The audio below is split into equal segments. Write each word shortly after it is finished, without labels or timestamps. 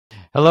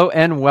Hello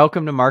and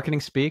welcome to Marketing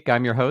Speak.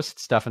 I'm your host,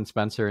 Stephan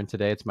Spencer, and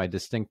today it's my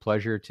distinct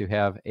pleasure to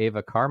have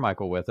Ava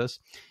Carmichael with us.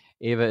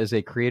 Ava is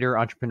a creator,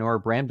 entrepreneur,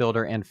 brand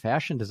builder, and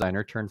fashion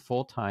designer turned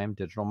full-time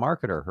digital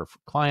marketer. Her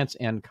clients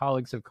and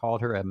colleagues have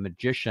called her a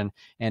magician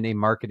and a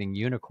marketing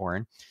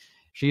unicorn.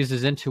 She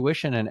uses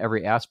intuition in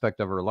every aspect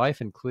of her life,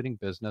 including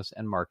business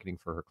and marketing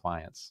for her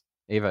clients.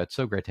 Ava, it's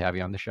so great to have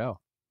you on the show.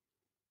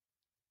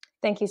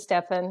 Thank you,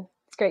 Stephan.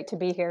 It's great to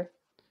be here.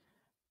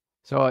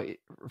 So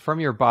from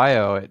your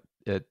bio,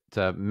 it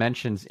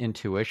mentions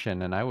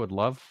intuition, and I would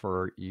love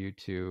for you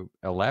to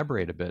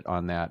elaborate a bit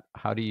on that.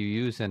 How do you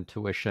use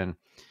intuition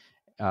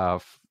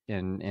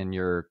in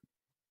your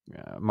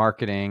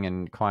marketing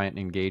and client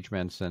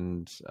engagements,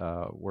 and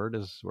where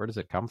does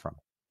it come from?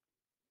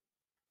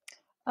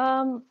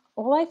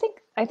 Well,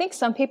 I think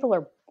some people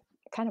are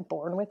kind of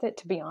born with it,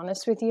 to be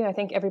honest with you. I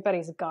think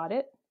everybody's got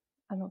it.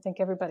 I don't think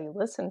everybody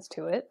listens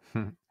to it.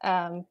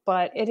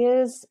 But it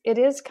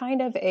is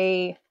kind of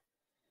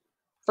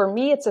for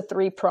me, it's a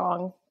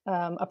three-prong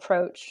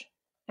approach.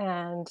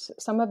 And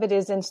some of it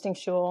is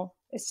instinctual.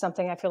 It's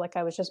something I feel like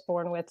I was just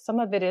born with. Some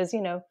of it is,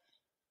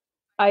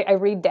 I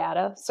read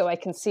data so I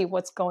can see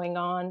what's going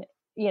on,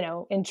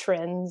 in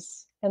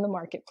trends in the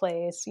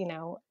marketplace,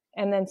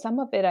 and then some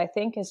of it I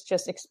think is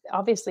just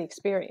obviously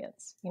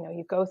experience.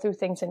 You go through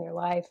things in your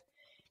life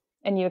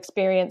and you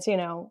experience,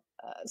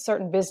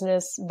 certain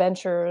business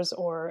ventures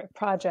or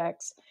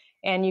projects,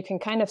 and you can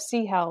kind of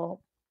see how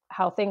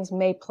things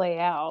may play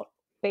out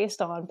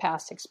based on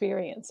past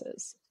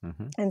experiences.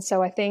 Mm-hmm. And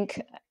so I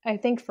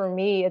think for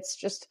me, it's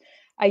just,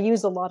 I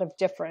use a lot of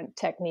different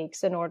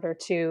techniques in order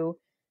to,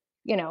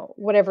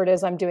 whatever it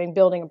is I'm doing,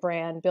 building a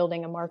brand,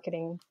 building a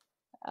marketing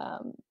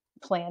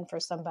plan for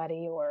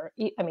somebody, or,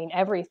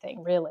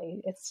 everything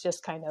really. It's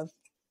just kind of,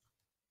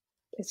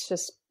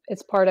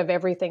 it's part of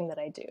everything that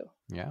I do.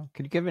 Yeah.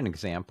 Could you give an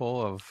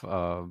example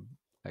of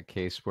a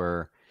case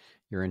where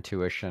your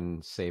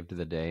intuition saved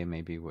the day,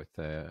 maybe with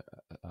a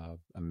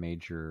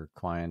major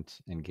client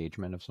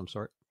engagement of some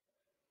sort?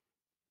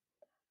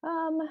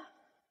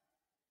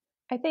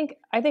 I think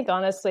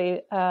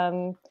honestly,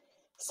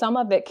 some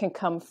of it can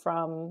come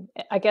from,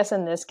 I guess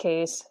in this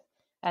case,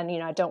 and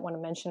I don't want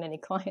to mention any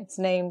clients'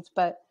 names,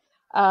 but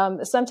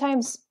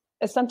sometimes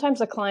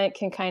a client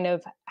can kind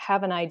of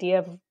have an idea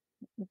of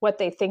what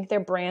they think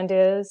their brand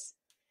is,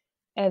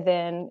 and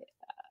then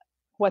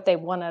what they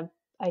want to,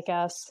 I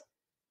guess,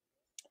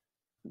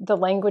 the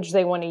language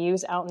they want to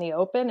use out in the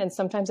open. And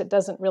sometimes it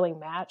doesn't really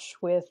match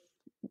with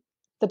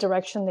the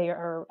direction they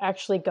are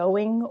actually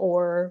going,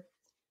 or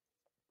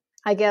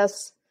I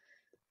guess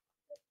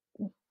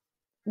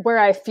where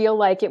I feel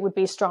like it would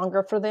be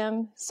stronger for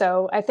them.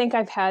 So I think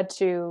I've had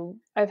to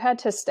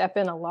step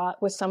in a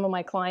lot with some of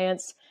my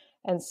clients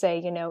and say,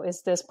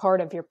 is this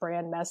part of your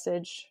brand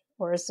message,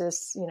 or is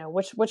this,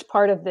 which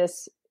part of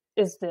this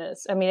is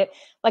this? I mean,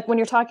 like when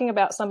you're talking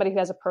about somebody who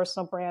has a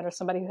personal brand or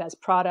somebody who has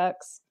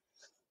products,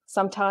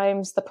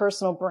 sometimes the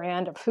personal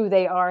brand of who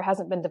they are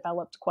hasn't been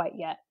developed quite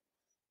yet.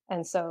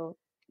 And so,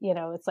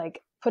 it's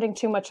like putting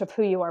too much of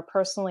who you are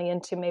personally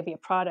into maybe a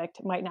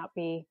product might not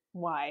be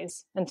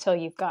wise until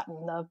you've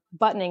gotten the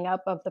buttoning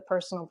up of the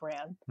personal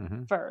brand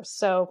first.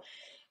 So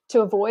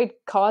to avoid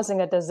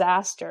causing a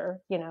disaster,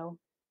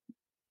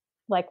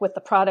 like with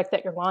the product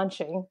that you're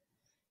launching,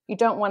 you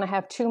don't want to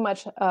have too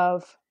much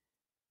of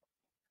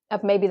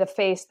maybe the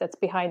face that's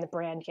behind the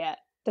brand yet.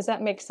 Does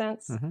that make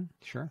sense? Mm-hmm.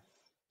 Sure.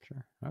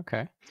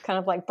 Okay. It's kind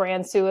of like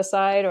brand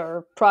suicide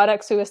or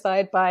product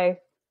suicide by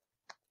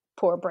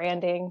poor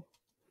branding.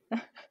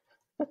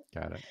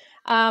 Got it.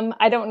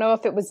 I don't know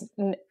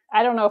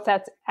if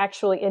that's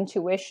actually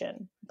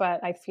intuition,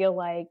 but I feel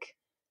like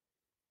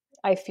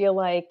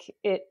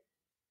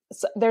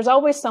there's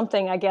always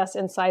something, I guess,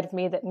 inside of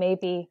me that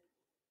maybe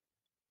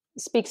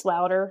speaks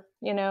louder,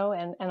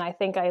 and I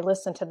think I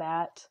listen to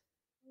that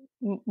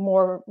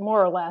more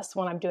or less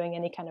when I'm doing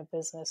any kind of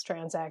business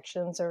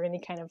transactions or any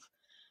kind of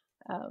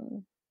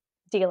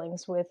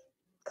dealings with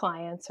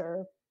clients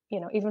or,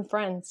 even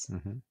friends.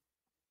 Mm-hmm.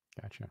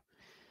 Gotcha.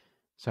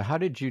 So how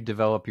did you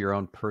develop your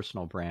own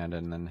personal brand,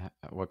 and then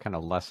what kind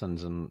of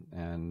lessons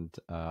and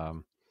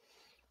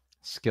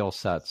skill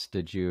sets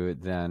did you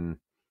then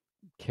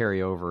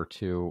carry over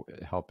to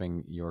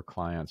helping your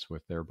clients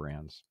with their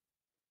brands?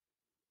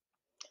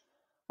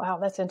 Wow,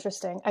 that's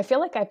interesting. I feel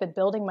like I've been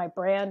building my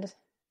brand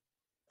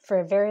for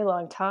a very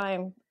long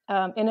time,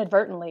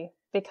 inadvertently,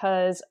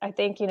 because I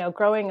think,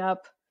 growing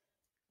up,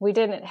 we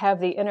didn't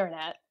have the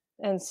internet.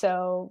 And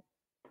so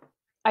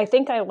I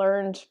think I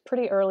learned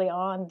pretty early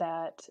on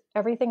that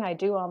everything I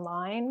do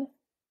online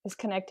is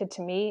connected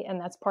to me, and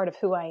that's part of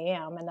who I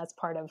am, and that's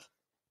part of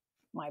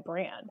my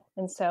brand.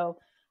 And so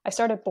I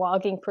started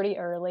blogging pretty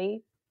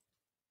early,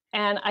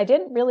 and I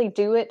didn't really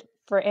do it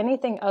for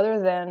anything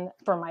other than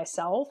for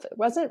myself. It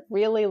wasn't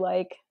really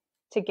like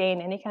to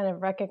gain any kind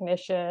of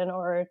recognition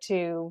or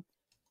to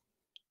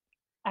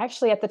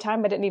actually, at the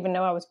time, I didn't even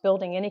know I was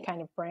building any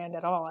kind of brand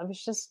at all. I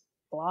was just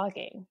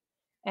blogging.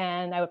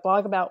 And I would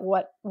blog about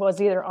what was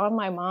either on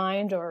my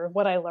mind or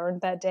what I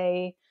learned that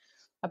day.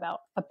 about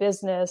a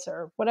business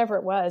or whatever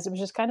it was. It was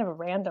just kind of a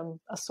random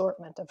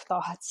assortment of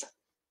thoughts.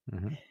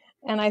 Mm-hmm.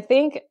 And I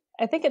think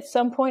at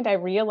some point I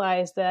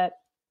realized that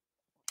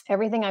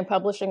everything I'm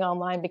publishing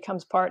online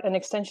becomes an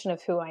extension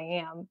of who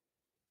I am.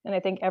 And I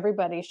think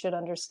everybody should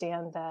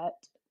understand that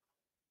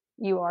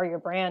you are your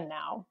brand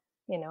now,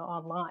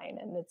 online.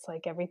 And it's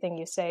like everything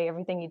you say,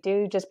 everything you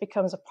do just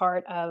becomes a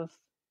part of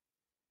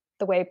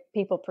the way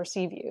people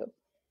perceive you.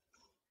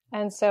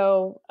 And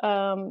so,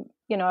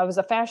 I was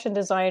a fashion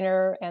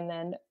designer, and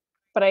then,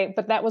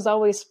 but that was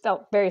always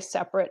felt very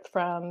separate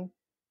from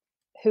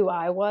who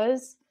I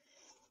was,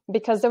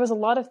 because there was a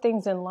lot of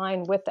things in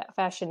line with that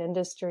fashion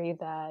industry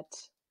that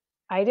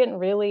I didn't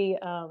really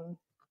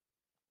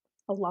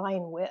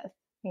align with.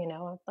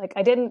 Like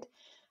I didn't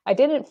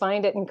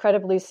find it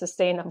incredibly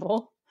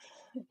sustainable.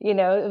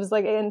 It was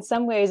like, in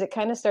some ways, it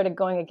kind of started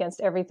going against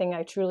everything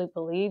I truly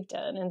believed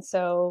in. And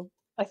so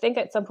I think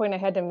at some point I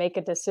had to make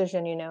a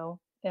decision,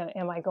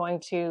 am I going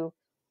to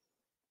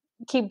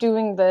keep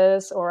doing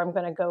this, or I'm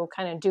going to go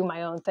kind of do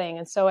my own thing?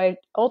 And so I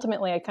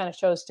kind of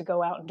chose to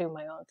go out and do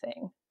my own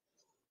thing,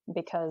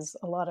 because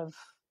a lot of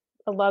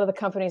the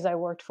companies I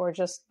worked for, it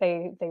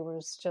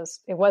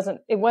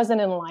wasn't in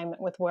alignment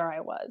with where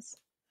I was.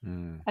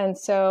 And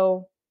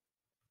so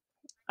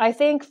I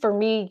think for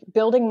me,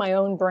 building my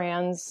own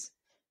brands,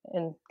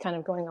 and kind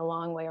of going a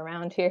long way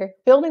around here,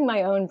 building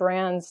my own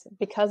brands,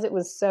 because it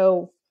was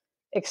so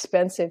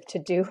expensive to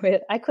do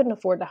it, I couldn't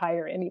afford to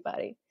hire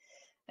anybody.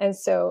 And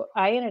so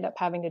I ended up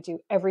having to do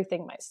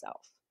everything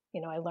myself.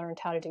 I learned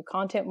how to do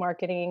content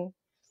marketing,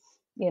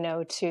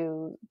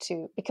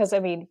 because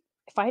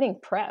fighting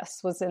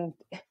press was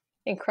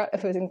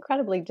it was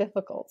incredibly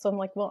difficult. So I'm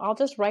like, well, I'll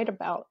just write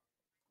about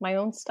my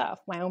own stuff,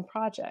 my own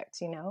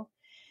projects,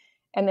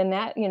 And then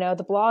that,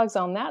 the blogs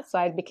on that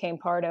side became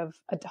part of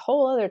a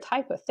whole other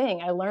type of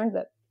thing. I learned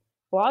that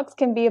blogs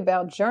can be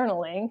about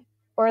journaling,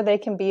 or they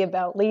can be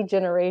about lead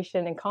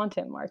generation and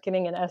content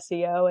marketing and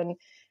SEO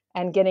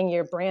and getting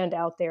your brand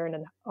out there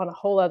on a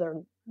whole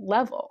other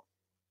level.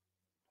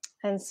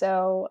 And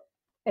so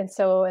in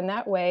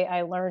that way,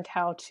 I learned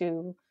how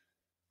to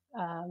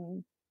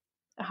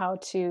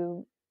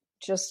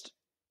just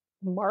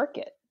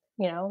market,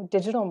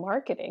 digital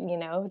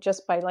marketing,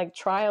 just by like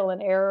trial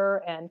and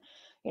error and,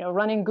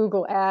 running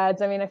Google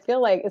ads. I feel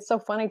like it's so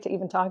funny to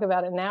even talk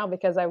about it now,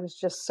 because I was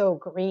just so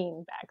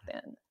green back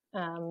then.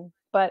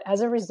 But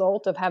as a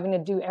result of having to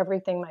do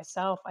everything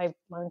myself, I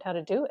learned how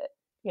to do it,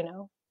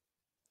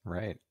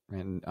 Right.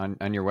 And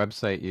on your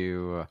website,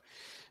 you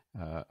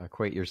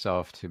equate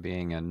yourself to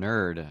being a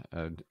nerd,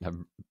 a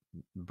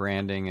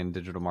branding and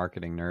digital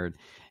marketing nerd.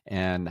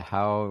 And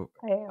how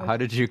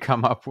did you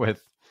come up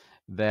with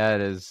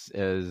that as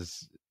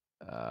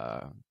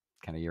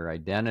kind of your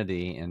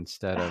identity,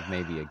 instead of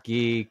maybe a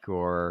geek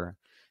or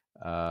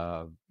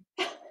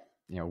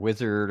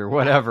wizard or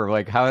whatever?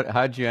 Like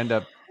how'd you end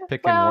up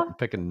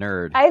picking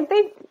nerd? I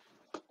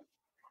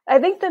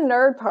think the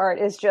nerd part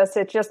is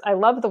I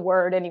love the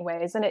word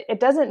anyways, and it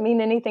doesn't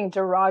mean anything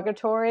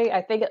derogatory.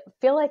 I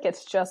feel like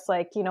it's just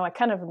like, I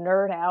kind of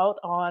nerd out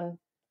on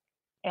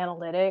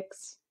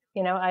analytics.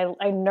 I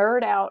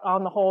nerd out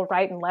on the whole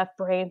right and left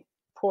brain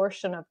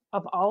portion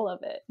of all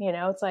of it.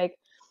 It's like,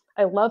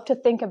 I love to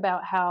think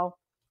about how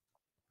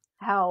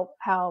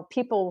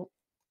people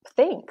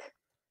think.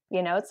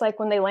 It's like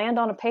when they land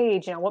on a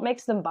page, what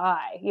makes them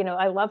buy?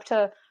 I love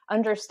to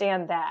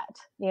understand that.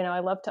 I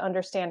love to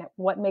understand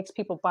what makes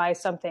people buy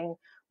something,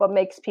 what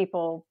makes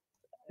people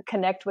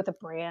connect with a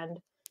brand.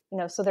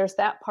 So there's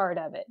that part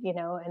of it.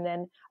 And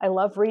then I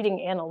love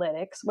reading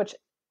analytics, which,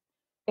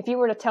 if you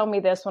were to tell me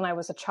this when I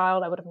was a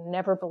child, I would have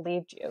never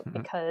believed you,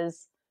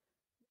 because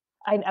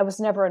I was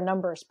never a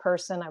numbers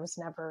person. I was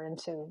never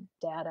into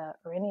data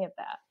or any of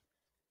that.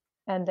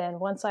 And then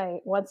once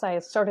I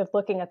started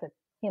looking at the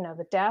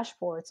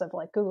dashboards of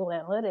like Google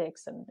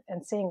Analytics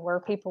and seeing where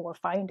people were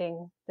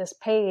finding this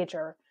page,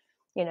 or,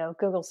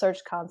 Google Search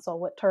Console,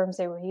 what terms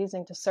they were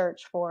using to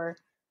search for,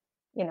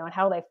 and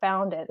how they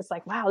found it. It's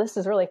like, wow, this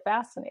is really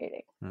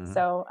fascinating.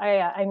 So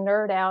I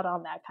nerd out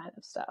on that kind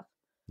of stuff.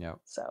 Yeah.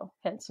 So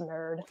hence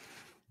nerd.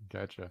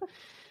 Gotcha.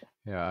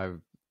 Yeah,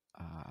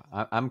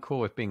 I'm cool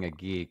with being a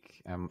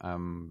geek.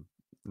 I'm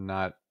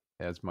not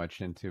as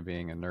much into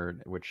being a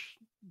nerd, which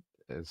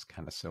is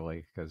kind of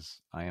silly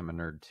because I am a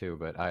nerd too,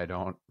 but I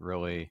don't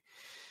really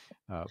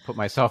put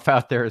myself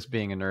out there as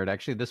being a nerd.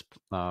 Actually, this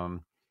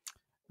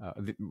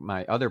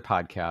my other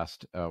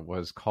podcast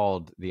was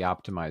called The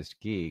Optimized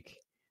Geek.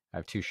 I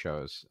have two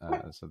shows.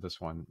 So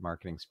this one,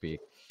 Marketing Speak,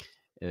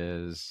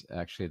 is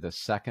actually the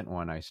second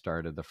one I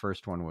started. The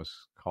first one was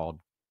called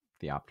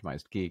The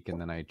Optimized Geek, and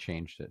then I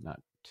changed it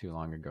not too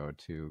long ago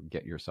to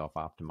Get Yourself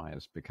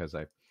Optimized, because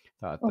I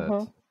thought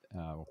that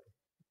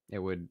it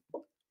would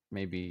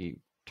maybe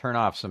turn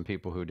off some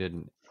people who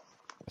didn't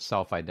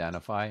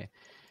self-identify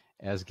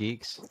as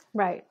geeks.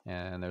 Right.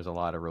 And there's a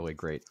lot of really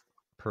great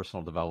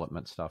personal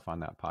development stuff on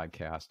that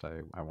podcast.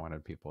 I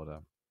wanted people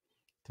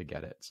to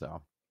get it.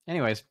 So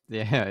anyways,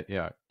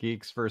 yeah,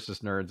 geeks versus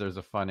nerds. There's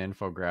a fun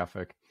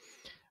infographic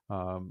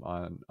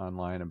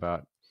online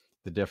about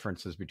the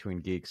differences between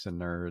geeks and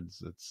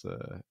nerds. It's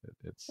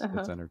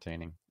Uh-huh.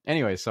 entertaining.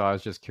 Anyway, so I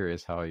was just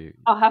curious how you.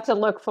 I'll have to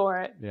look for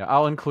it. Yeah,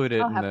 I'll include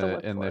it I'll in have to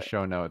look the for it.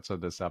 show notes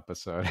of this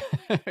episode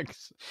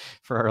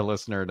for our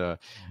listener to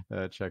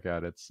check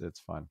out. It's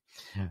fun.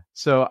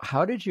 So,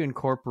 how did you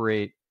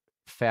incorporate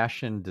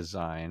fashion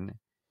design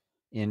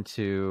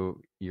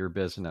into your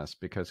business?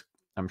 Because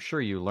I'm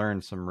sure you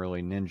learned some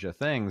really ninja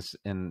things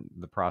in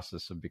the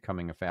process of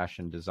becoming a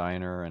fashion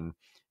designer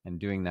and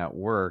doing that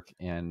work.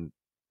 And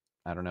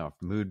I don't know if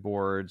mood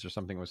boards or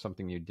something was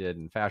something you did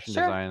in fashion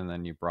Sure. design, and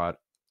then you brought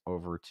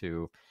over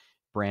to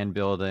brand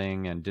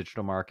building and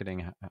digital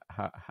marketing.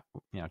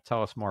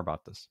 Tell us more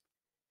about this.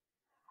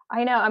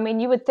 I know. I mean,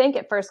 you would think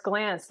at first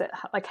glance that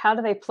like, how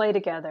do they play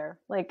together?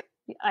 Like,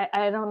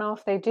 I don't know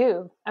if they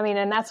do. I mean,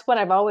 and that's what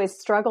I've always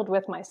struggled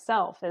with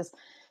myself is,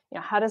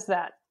 how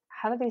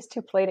do these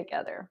two play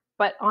together?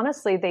 But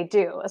honestly, they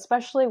do,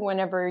 especially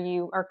whenever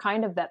you are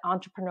kind of that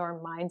entrepreneur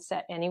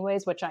mindset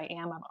anyways, which I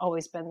am. I've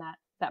always been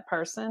that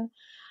person.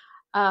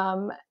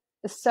 Um,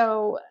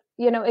 so,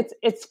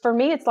 it's for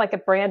me, it's like a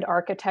brand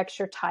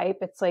architecture type.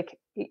 It's like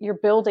you're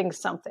building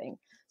something.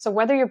 So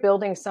whether you're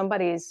building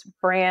somebody's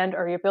brand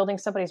or you're building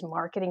somebody's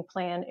marketing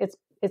plan, it's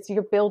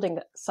you're building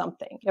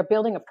something. You're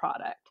building a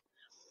product.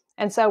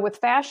 And so with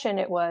fashion,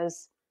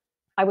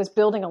 I was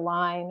building a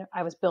line,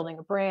 I was building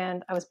a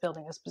brand, I was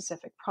building a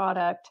specific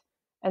product.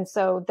 And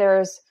so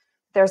there's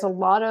a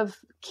lot of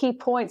key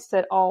points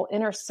that all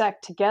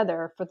intersect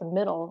together for the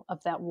middle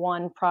of that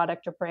one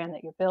product or brand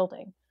that you're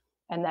building.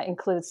 And that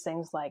includes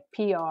things like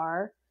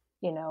PR,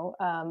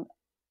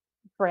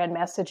 brand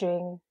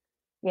messaging,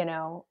 you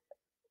know,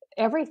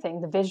 everything,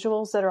 the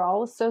visuals that are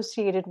all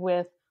associated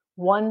with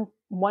one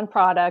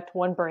product,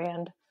 one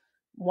brand,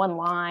 one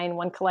line,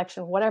 one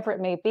collection, whatever it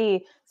may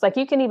be. It's like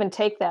you can even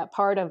take that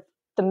part of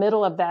the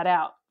middle of that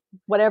out,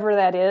 whatever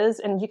that is,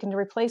 and you can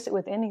replace it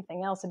with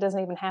anything else. It doesn't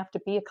even have to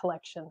be a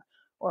collection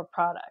or a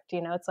product.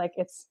 It's like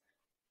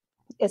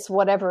it's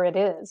whatever it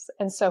is.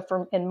 And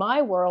so in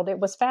my world, it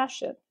was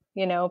fashion,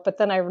 but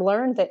then I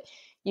learned that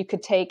you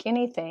could take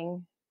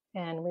anything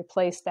and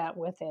replace that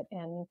with it.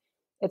 And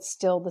it's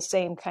still the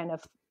same kind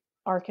of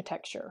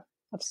architecture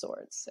of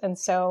sorts. And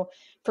so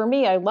for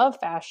me, I love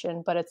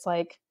fashion, but it's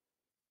like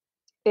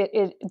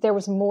there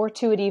was more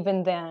to it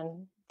even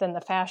than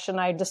the fashion.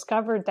 I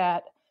discovered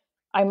that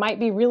I might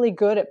be really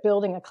good at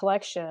building a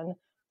collection,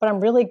 but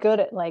I'm really good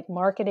at like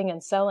marketing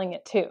and selling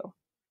it too,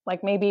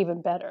 like maybe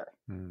even better.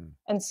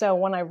 And so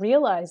when I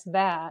realized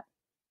that,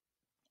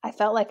 I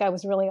felt like I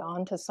was really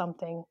on to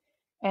something.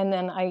 And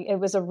then it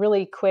was a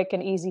really quick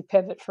and easy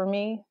pivot for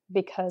me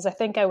because I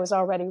think I was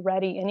already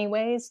ready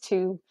anyways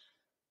to,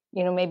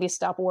 maybe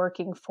stop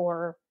working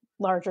for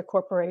larger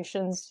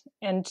corporations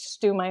and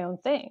just do my own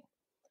thing.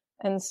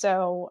 And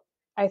so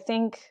I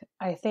think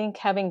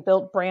having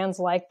built brands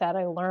like that,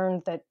 I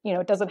learned that,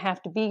 it doesn't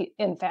have to be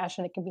in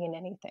fashion. It can be in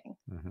anything.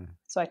 Mm-hmm.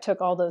 So I took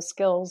all those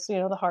skills,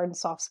 the hard and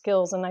soft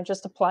skills, and I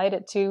just applied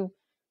it to,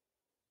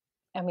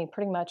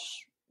 pretty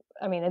much,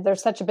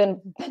 there's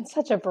been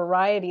such a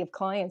variety of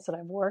clients that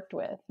I've worked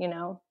with,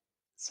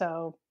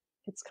 so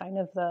it's kind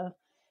of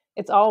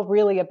it's all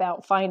really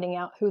about finding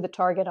out who the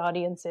target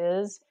audience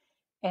is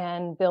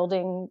and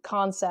building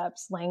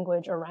concepts,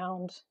 language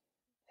around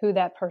who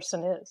that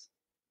person is.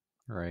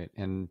 Right.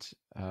 And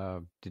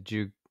did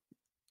you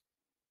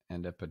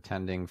end up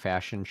attending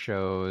fashion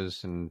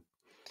shows and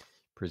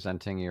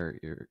presenting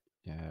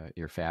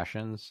your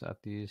fashions at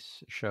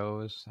these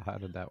shows? How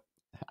did that?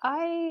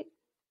 I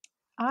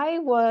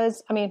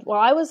was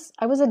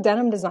a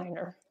denim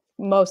designer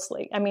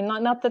mostly.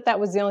 Not that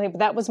was the only, but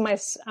that was my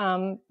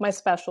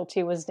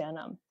specialty was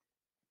denim.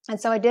 And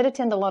so I did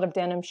attend a lot of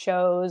denim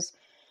shows,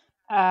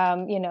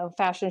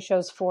 fashion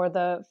shows for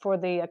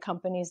the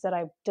companies that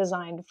I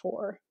designed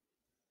for.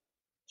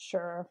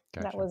 Sure.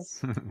 Gotcha. That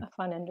was a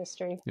fun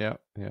industry. Yeah.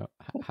 Yeah.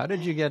 How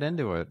did you get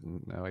into it?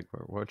 Like,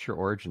 what's your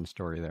origin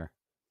story there?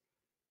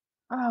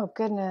 Oh,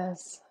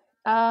 goodness.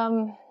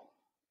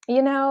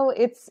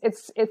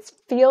 It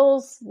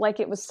feels like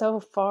it was so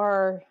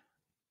far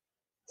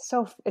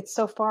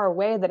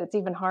away that it's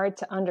even hard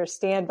to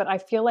understand, but I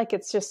feel like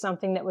it's just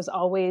something that was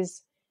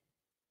always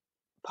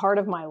part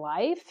of my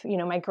life.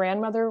 My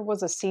grandmother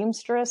was a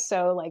seamstress.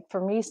 So like for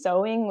me,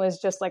 sewing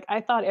was just like,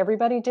 I thought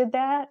everybody did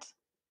that,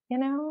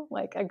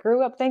 like I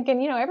grew up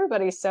thinking,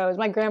 everybody sews.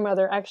 My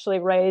grandmother actually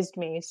raised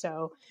me.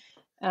 So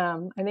I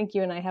think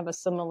you and I have a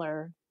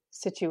similar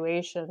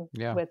situation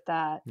with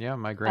that. Yeah.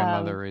 My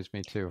grandmother raised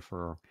me too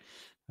for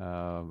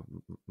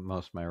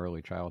most of my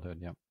early childhood.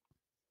 Yep.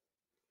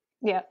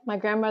 Yeah. My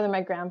grandmother,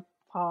 my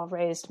grandpa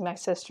raised my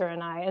sister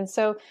and I. And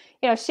so,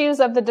 she was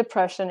of the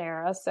Depression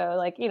era. So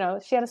like,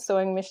 she had a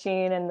sewing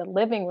machine in the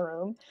living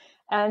room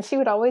and she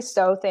would always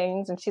sew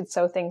things and she'd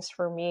sew things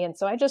for me. And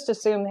so I just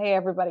assumed, hey,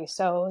 everybody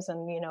sews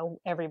and,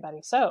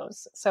 everybody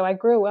sews. So I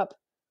grew up,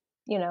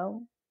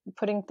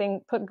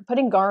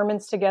 putting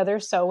garments together,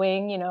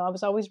 sewing, I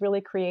was always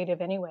really creative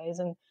anyways.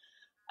 And,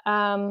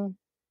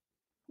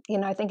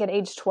 I think at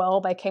age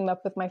 12, I came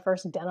up with my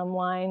first denim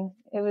line.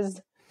 It was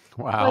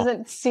Wow.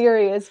 wasn't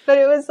serious, but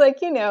it was like,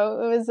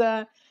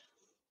 it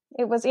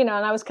was, and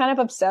I was kind of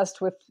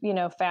obsessed with,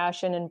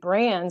 fashion and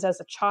brands as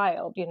a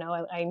child.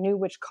 I knew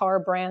which car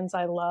brands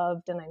I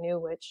loved, and I knew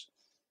which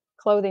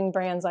clothing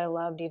brands I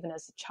loved even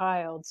as a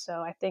child. So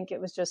I think it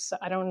was just,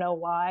 I don't know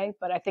why,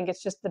 but I think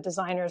it's just the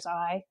designer's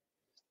eye,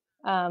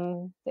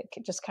 that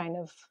just kind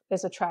of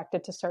is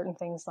attracted to certain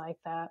things like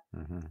that.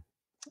 Mm-hmm.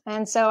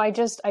 And so I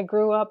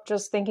grew up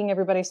just thinking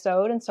everybody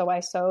sewed. And so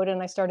I sewed,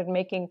 and I started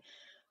making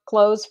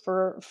clothes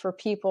for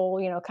people,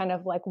 kind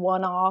of like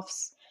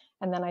one-offs.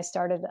 And then I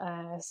started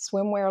a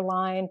swimwear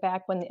line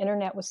back when the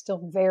internet was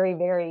still very,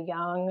 very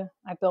young.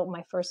 I built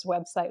my first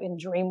website in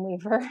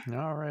Dreamweaver.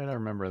 All right, I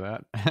remember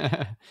that.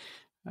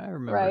 I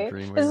remember Right.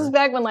 This is Dreamweaver.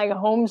 back when like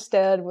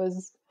Homestead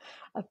was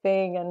a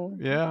thing,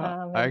 and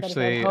Yeah, everybody had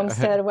actually,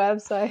 Homestead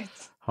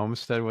websites.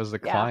 Homestead was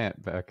the Yeah.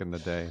 client back in the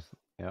day.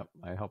 Yep,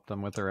 I helped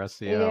them with their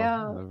SEO in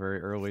Yeah. the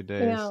very early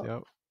days. Yeah.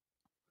 Yep.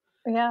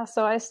 Yeah.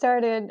 So I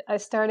started,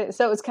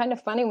 so it was kind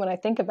of funny when I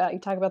think about, you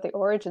talk about the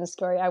origin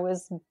story. I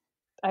was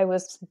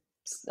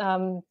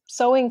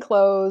sewing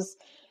clothes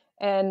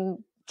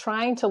and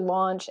trying to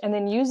launch, and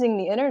then using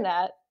the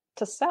internet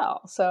to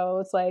sell. So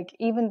it's like,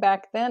 even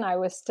back then I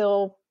was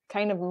still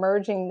kind of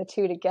merging the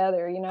two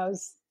together,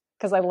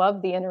 because I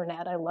love the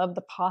internet. I love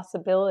the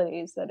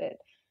possibilities that it,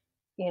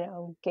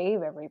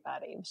 gave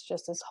everybody. It was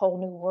just this whole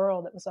new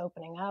world that was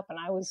opening up. And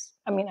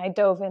I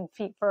dove in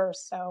feet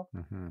first. So,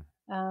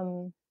 Mm-hmm.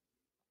 um,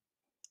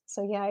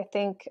 so yeah, I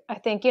think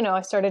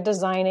I started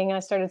designing, I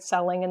started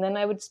selling, and then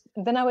I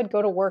would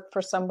go to work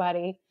for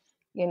somebody,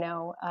 you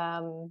know,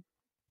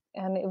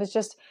 and it was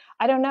just,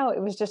 I don't know,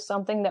 it was just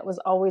something that was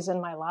always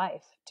in my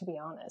life, to be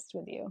honest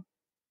with you.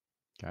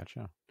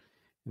 Gotcha.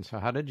 And so,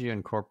 how did you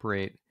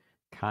incorporate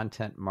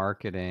content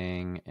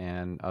marketing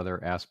and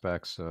other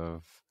aspects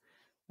of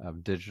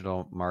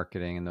digital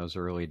marketing in those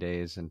early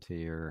days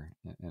into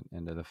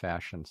the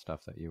fashion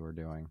stuff that you were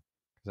doing?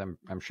 Because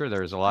I'm sure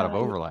there's a lot of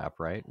overlap,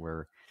 right?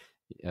 Where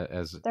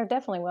as There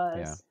definitely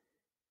yeah. was.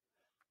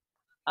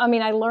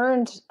 I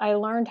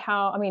learned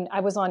how, I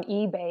was on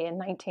eBay in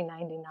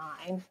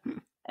 1999.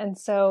 And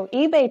so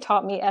eBay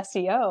taught me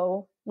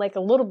SEO, like a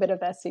little bit of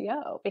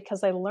SEO,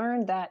 because I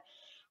learned that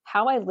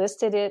how I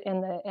listed it in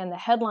the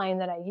headline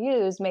that I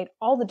used made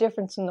all the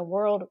difference in the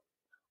world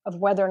of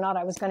whether or not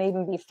I was going to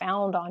even be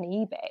found on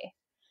eBay.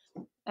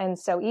 And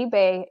so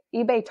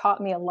eBay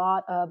taught me a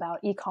lot about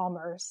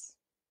e-commerce,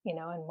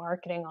 and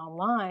marketing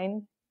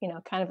online,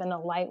 kind of in a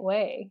light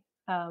way.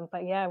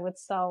 But yeah, I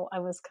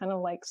was kind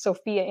of like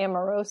Sophia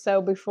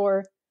Amoroso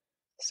before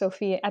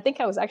Sophia. I think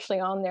I was actually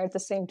on there at the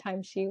same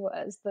time she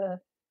was, the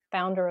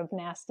founder of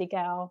Nasty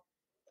Gal.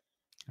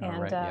 All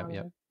And right.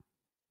 Yep.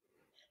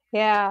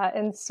 yeah,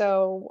 and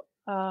so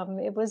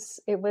it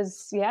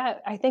was, yeah,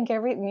 I think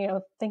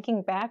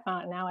thinking back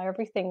on it now,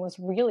 everything was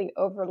really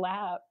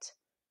overlapped,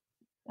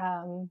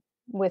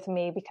 with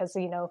me, because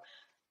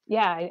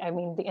yeah,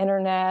 the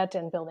internet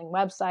and building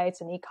websites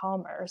and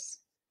e-commerce,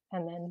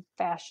 and then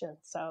fashion.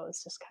 So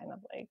it's just kind of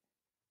like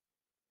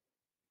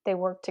they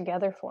work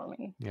together for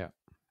me. Yeah.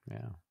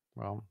 Yeah.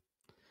 Well,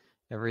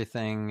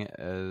 everything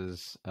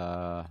is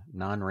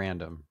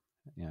non-random.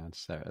 Yeah,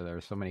 there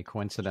are so many True.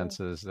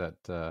 coincidences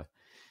that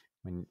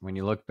when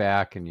you look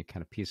back and you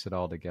kind of piece it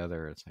all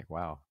together, it's like,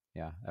 wow,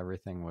 yeah,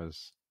 everything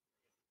was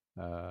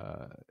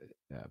uh,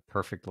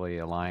 perfectly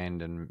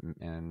aligned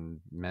and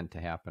meant to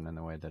happen in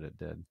the way that it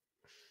did.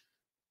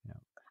 Yeah.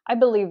 I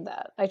believe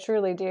that. I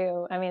truly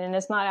do. And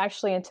it's not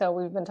actually until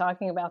we've been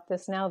talking about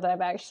this now that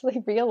I've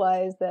actually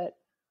realized that,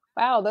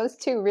 wow, those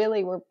two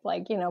really were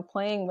like,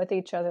 playing with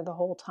each other the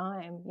whole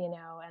time, and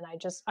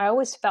I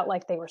always felt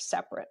like they were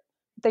separate.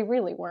 They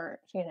really weren't,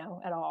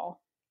 at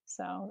all.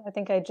 So I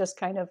think I just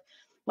kind of,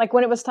 like,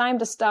 when it was time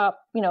to stop,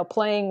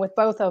 playing with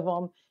both of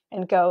them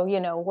and go,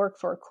 work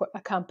for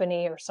a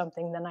company or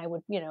something, then I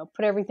would,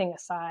 put everything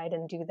aside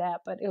and do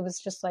that. But it was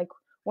just like,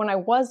 when I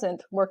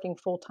wasn't working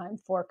full time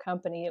for a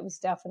company, it was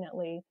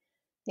definitely,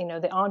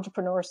 the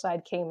entrepreneur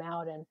side came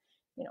out, and,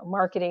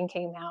 marketing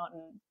came out,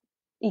 and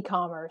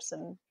e-commerce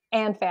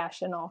and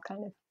fashion all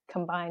kind of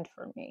combined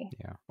for me.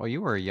 Yeah. Well,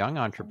 you were a young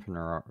So,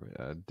 entrepreneur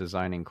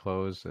designing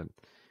clothes and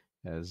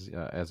as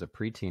a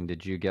preteen.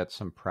 Did you get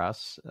some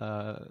press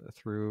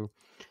through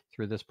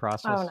this oh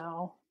process?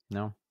 no,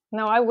 No.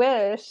 no, I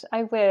wish.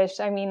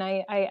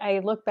 I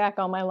look back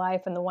on my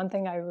life, and the one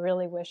thing I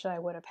really wish I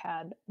would have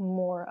had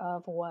more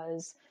of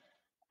was,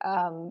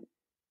 um,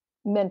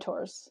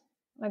 mentors.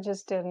 I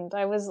just didn't.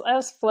 I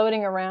was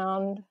floating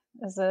around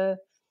as a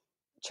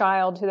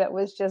child who that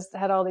was just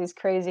had all these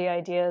crazy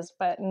ideas,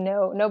 but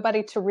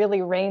nobody to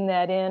really rein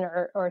that in,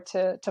 or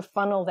to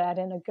funnel that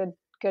in a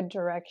good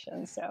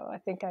direction. So I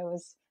think I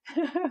was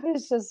I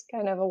was just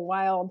kind of a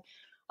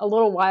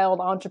little wild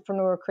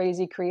entrepreneur,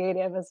 crazy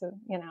creative,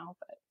 but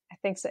I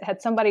think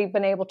had somebody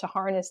been able to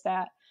harness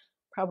that,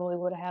 probably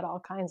would have had all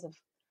kinds of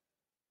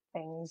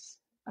things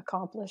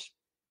accomplished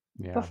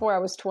Yeah. before I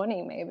was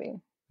 20, maybe.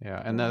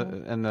 Yeah. Hmm.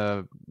 And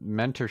the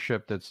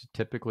mentorship that's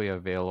typically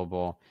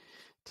available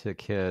to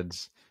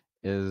kids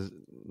is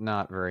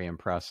not very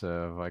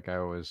impressive. Like I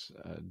always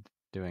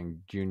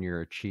doing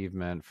junior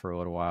achievement for a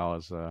little while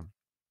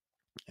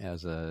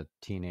as a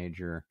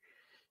teenager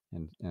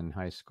in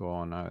high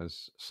school, and I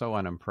was so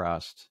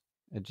unimpressed.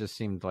 It just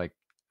seemed like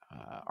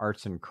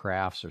arts and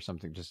crafts or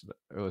something. Just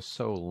it was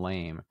so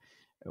lame.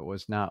 It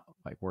was not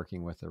like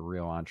working with a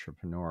real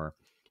entrepreneur,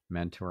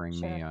 mentoring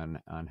me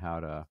Sure. on how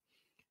to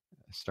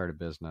start a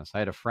business. I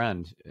had a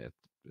friend,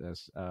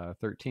 as a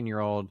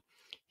 13-year-old.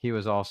 He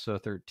was also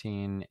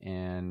 13,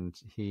 and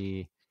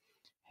he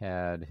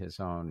had his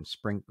own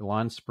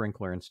lawn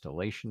sprinkler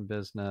installation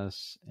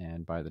business.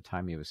 And by the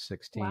time he was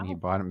 16, he Wow.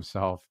 bought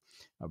himself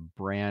a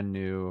brand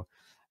new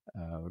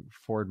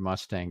Ford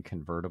Mustang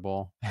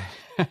convertible.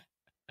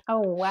 Oh,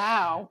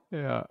 wow.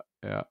 Yeah,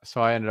 yeah.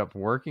 So I ended up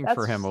working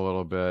for him That's a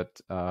little bit.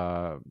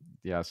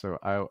 Yeah, so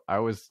I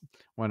was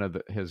one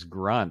of his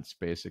grunts,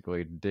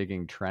 basically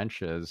digging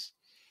trenches.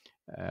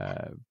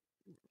 Uh,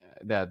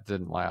 that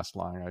didn't last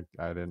long.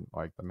 I didn't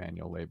like the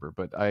manual labor,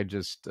 but I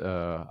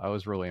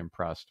was really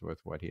impressed with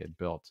what he had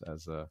built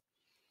as a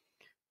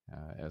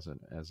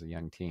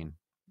young teen.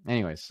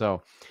 Anyway,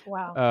 so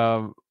wow.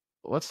 um,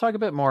 let's talk a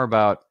bit more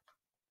about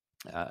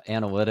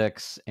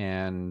analytics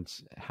and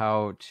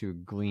how to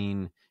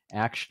glean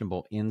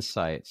actionable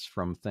insights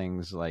from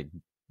things like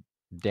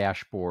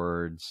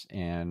dashboards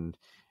and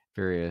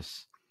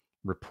various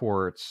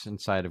reports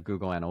inside of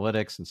Google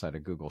Analytics, inside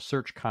of Google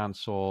Search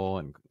Console,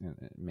 and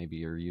maybe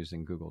you're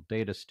using Google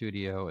Data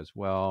Studio as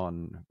well,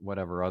 and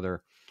whatever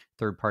other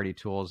third-party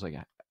tools. Like,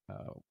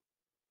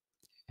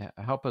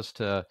 help us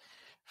to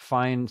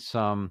find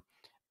some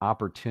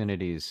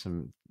opportunities,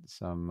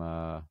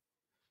 some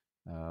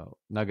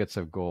nuggets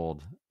of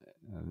gold,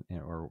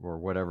 or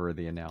whatever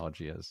the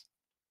analogy is.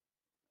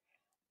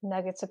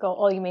 Nuggets of gold.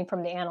 Oh, you mean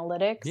from the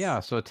analytics? Yeah,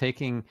 so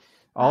taking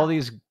all Ah,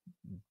 these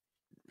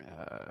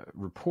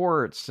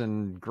reports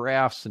and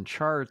graphs and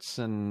charts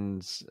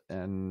and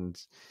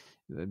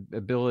the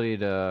ability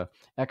to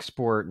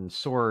export and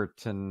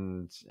sort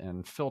and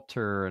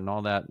filter and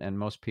all that, and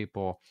most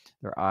people,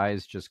 their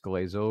eyes just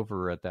glaze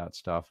over at that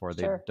stuff, or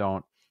they sure.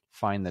 don't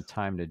find the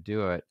time to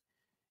do it.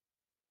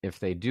 If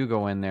they do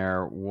go in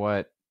there,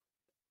 what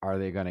are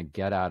they going to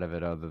get out of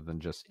it other than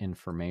just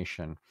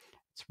information?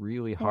 It's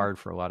really Hmm, hard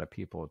for a lot of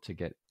people to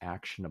get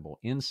actionable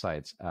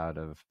insights out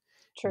of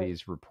true.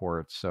 these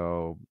reports.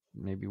 So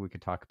maybe we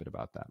could talk a bit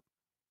about that.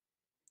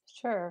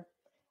 Sure.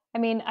 I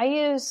mean, I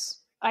use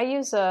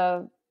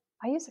a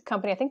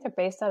company. I think they're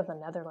based out of the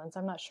Netherlands.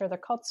 I'm not sure. They're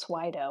called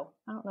Swydo.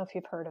 I don't know if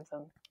you've heard of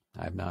them,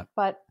 I have not.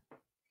 but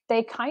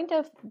they kind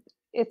of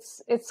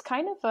it's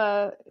kind of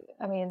a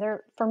I mean,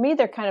 they're for me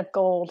they're kind of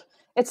gold.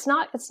 It's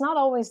not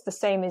always the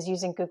same as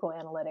using Google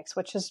Analytics,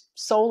 which is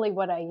solely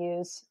what I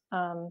use.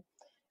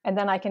 And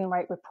then I can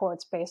write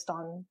reports based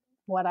on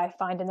what I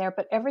find in there.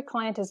 But every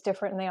client is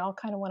different, and they all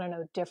kind of want to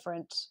know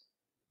different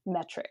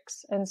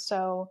metrics. And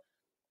so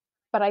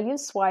but I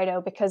use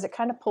Swydo because it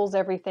kind of pulls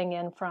everything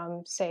in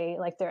from, say,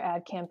 like their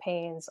ad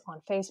campaigns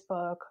on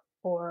Facebook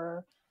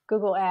or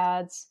Google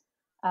Ads.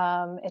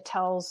 It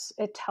tells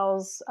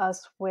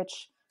us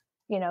which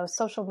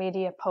social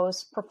media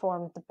posts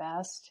performed the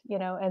best,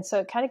 and so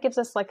it kind of gives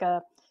us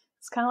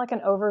it's kind of like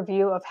an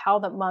overview of how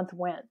the month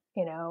went,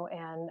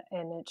 and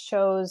it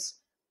shows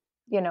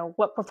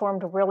what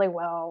performed really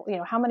well,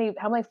 how many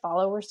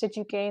followers did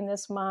you gain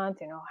this month,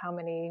 how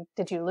many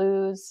did you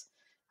lose.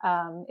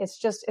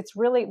 It's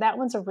really, that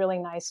one's a really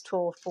nice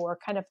tool for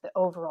kind of the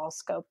overall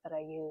scope that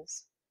I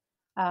use.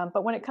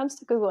 But when it comes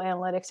to Google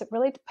Analytics, it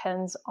really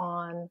depends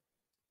on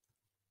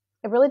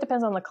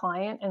the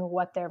client and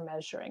what they're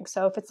measuring.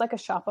 So if it's like a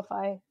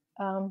Shopify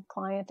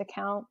client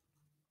account,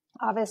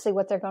 obviously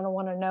what they're going to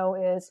want to know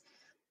is,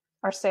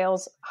 are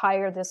sales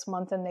higher this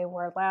month than they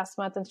were last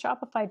month? And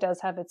Shopify does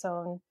have its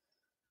own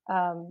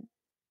um,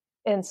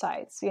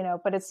 insights,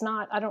 but it's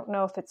not, I don't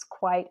know if it's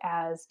quite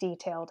as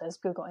detailed as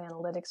Google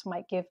Analytics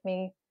might give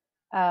me.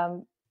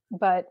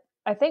 But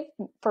I think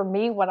for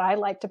me, what I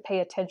like to pay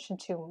attention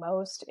to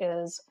most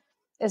is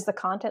the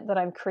content that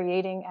I'm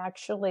creating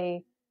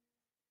actually,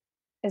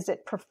 is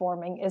it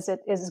performing? Is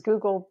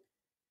Google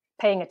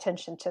paying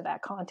attention to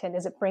that content?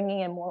 Is it bringing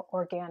in more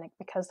organic?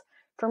 Because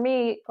for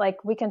me,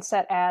 like, we can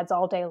set ads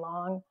all day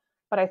long,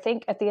 but I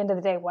think at the end of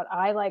the day, what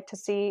I like to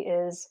see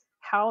is,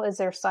 how is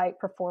their site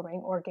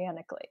performing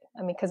organically?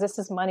 I mean, because this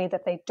is money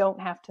that they don't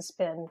have to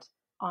spend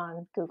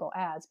on Google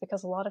Ads,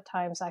 because a lot of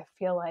times I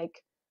feel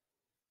like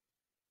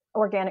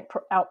organic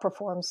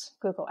outperforms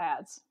Google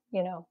Ads,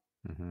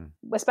 Mm-hmm.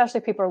 especially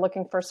if people are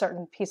looking for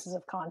certain pieces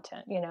of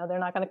content. They're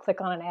not going to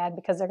click on an ad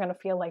because they're going to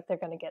feel like they're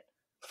going to get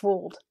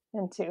fooled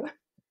into.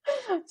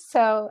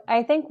 So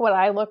I think what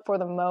I look for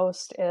the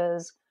most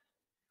is,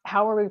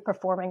 how are we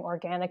performing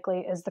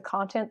organically? Is the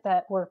content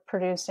that we're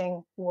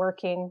producing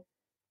working?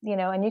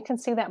 And you can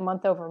see that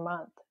month over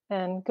month.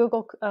 And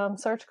Google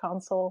Search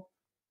Console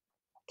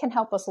can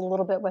help us a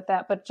little bit with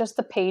that. But just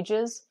the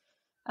pages,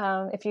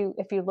 if you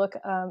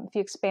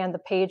expand the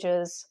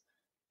pages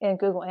in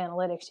Google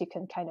Analytics, you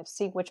can kind of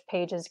see which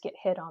pages get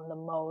hit on the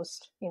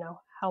most.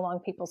 How long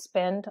people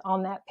spend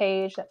on that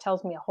page. That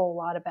tells me a whole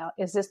lot about,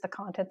 is this the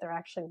content they're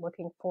actually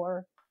looking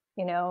for?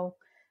 You know,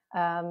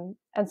 And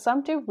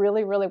some do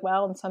really, really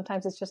well. And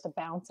sometimes it's just a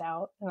bounce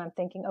out. And I'm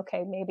thinking,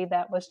 okay, maybe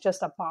that was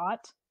just a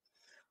bot,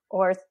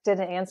 or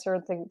didn't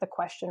answer the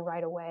question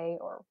right away,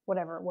 or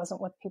whatever. It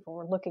wasn't what people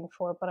were looking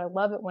for. But I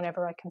love it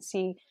whenever I can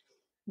see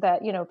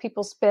that,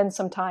 people spend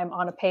some time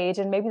on a page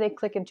and maybe they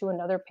click into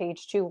another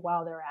page too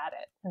while they're at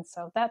it. And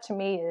so that to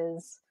me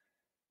is,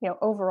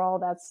 overall,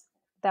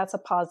 that's a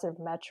positive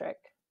metric,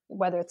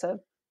 whether it's a,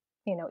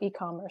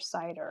 e-commerce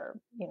site or,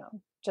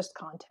 just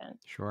content.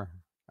 Sure.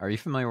 Are you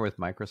familiar with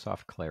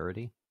Microsoft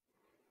Clarity?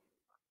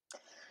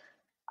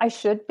 I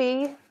should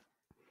be,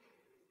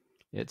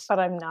 but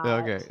I'm not.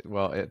 Okay.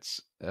 Well,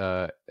 it's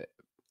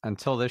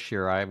until this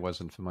year, I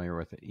wasn't familiar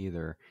with it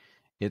either.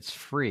 It's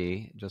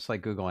free, just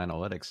like Google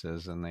Analytics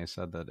is, and they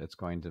said that it's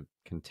going to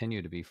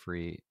continue to be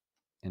free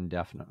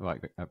indefinitely,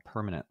 like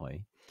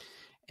permanently.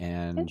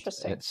 And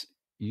it's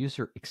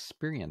user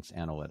experience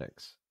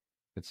analytics.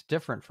 It's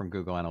different from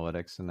Google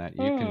Analytics in that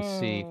you can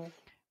see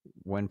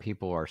when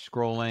people are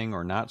scrolling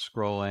or not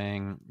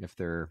scrolling, if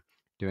they're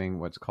doing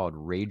what's called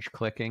rage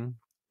clicking.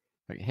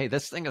 Like, hey,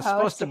 this thing is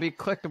supposed to be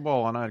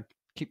clickable, and I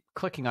keep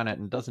clicking on it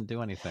and it doesn't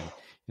do anything.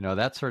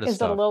 That sort of stuff.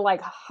 Is it a little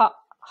like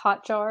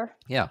Hotjar?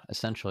 Yeah,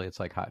 essentially,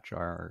 it's like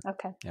Hotjar.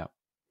 Okay. Yeah.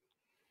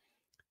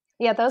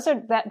 Yeah, those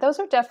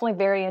are definitely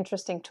very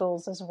interesting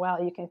tools as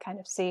well. You can kind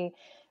of see,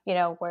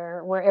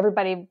 where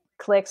everybody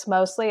clicks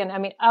mostly, and I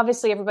mean,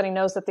 obviously, everybody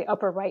knows that the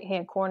upper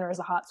right-hand corner is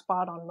a hot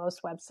spot on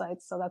most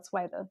websites, so that's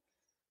why the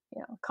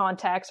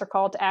contacts or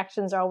call to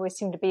actions always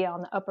seem to be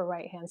on the upper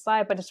right-hand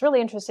side. But it's really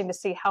interesting to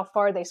see how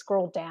far they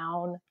scroll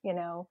down.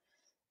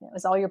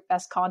 Is all your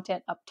best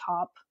content up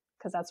top?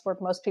 Because that's where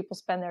most people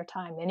spend their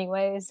time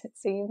anyways, it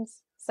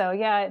seems. So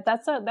yeah,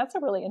 that's a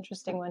really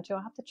interesting one too.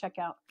 I'll have to check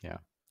out. Yeah.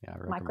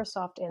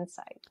 Microsoft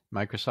Insight.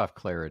 Microsoft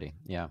Clarity.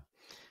 Yeah.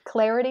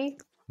 Clarity?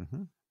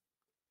 Mm-hmm.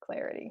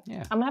 Clarity.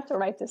 Yeah. I'm gonna have to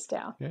write this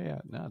down. Yeah.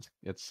 No,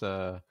 it's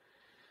a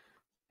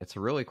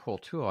really cool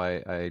tool.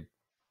 I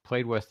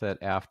played with it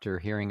after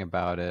hearing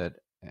about it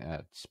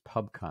at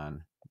PubCon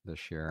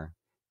this year.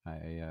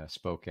 I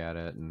spoke at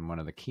it, and one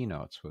of the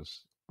keynotes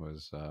was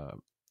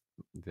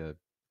the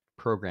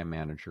program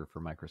manager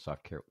for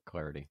Microsoft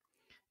Clarity.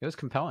 It was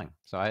compelling.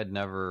 So I had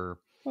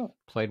never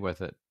played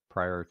with it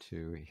prior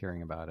to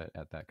hearing about it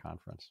at that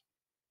conference.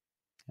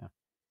 Yeah.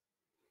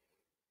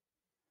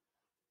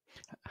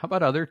 How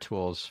about other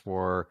tools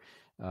for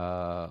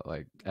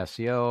like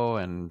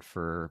SEO and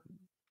for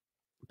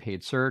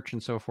paid search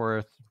and so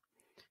forth?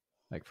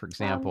 Like, for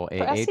example,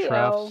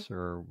 Ahrefs,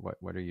 or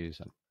what are you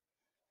using?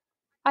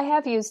 I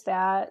have used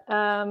that.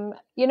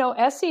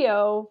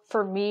 SEO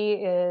for me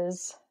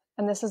is,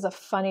 and this is a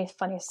funny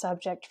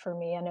subject for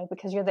me, I know,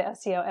 because you're the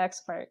SEO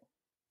expert.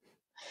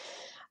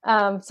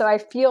 So I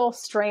feel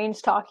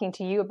strange talking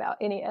to you about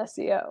any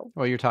SEO.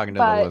 Well, you're talking to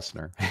the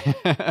listener.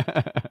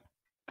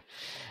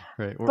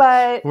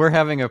 Right. We're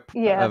having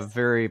a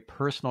very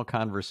personal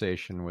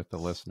conversation with the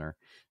listener,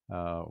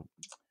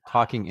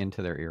 talking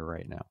into their ear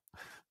right now.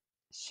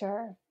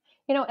 Sure.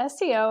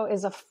 SEO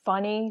is a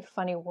funny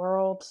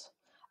world.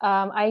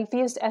 I've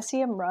used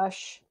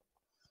SEMrush.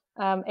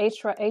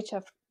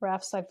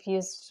 Hrefs I've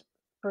used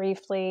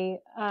briefly.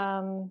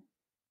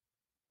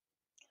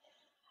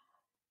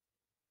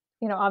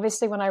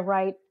 Obviously when I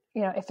write,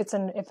 if it's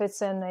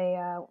in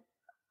a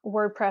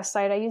WordPress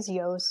site, I use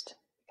Yoast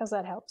because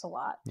that helps a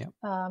lot. Yeah.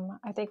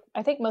 I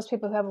think most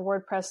people who have a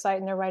WordPress site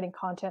and they're writing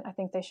content, I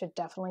think they should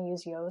definitely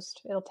use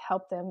Yoast. It'll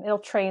help them. It'll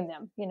train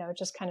them,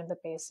 just kind of the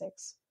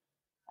basics.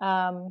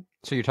 So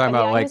you're talking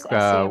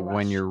about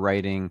when you're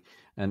writing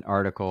an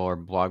article or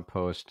blog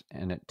post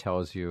and it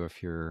tells you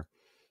if you're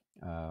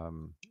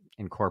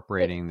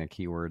incorporating the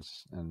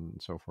keywords and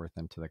so forth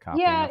into the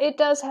copy. Yeah, it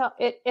does help.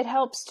 It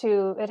helps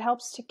to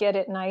get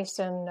it nice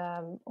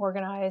and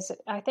organized.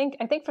 I think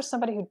for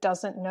somebody who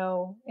doesn't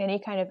know any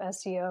kind of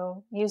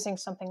SEO, using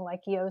something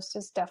like Yoast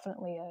is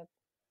definitely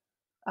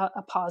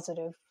a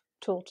positive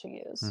tool to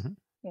use. Mm-hmm.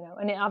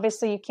 And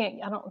obviously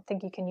I don't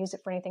think you can use it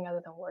for anything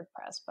other than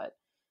WordPress, but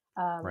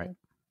right.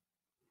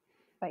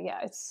 But yeah,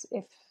 it's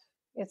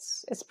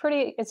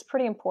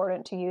pretty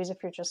important to use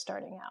if you're just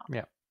starting out.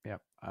 Yeah.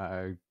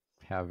 I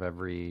have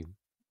every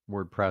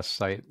WordPress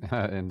site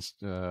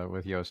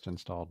with Yoast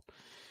installed.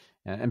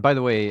 And by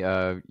the way,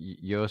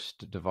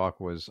 Joost de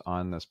Valk was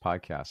on this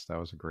podcast. That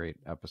was a great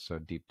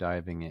episode, deep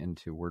diving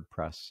into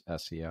WordPress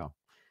SEO.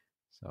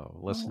 So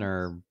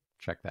listener,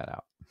 check that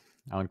out.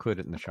 I'll include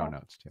it in the show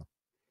notes too.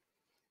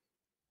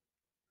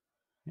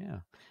 Yeah.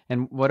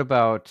 And what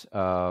about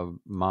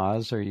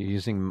Moz? Are you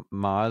using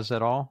Moz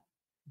at all?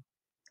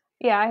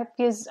 Yeah,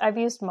 I've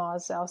used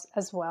Moz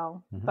as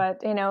well. Mm-hmm.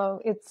 But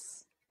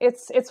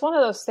it's one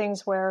of those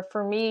things where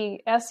for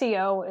me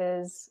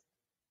SEO is,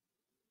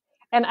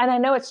 and I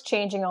know it's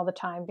changing all the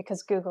time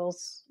because Google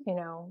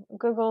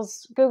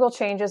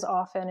changes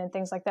often and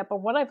things like that.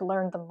 But what I've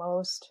learned the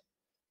most,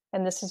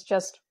 and this is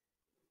just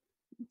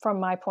from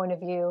my point of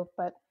view,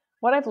 but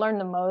what I've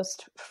learned the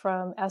most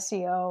from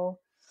SEO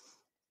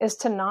is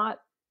to not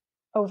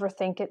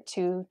overthink it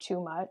too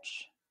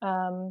much.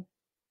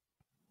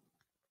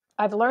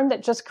 I've learned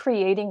that just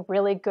creating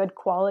really good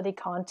quality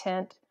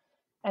content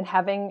and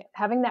having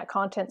that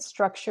content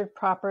structured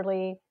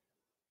properly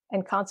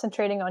and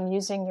concentrating on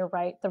using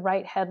the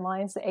right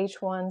headlines, the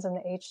H1s and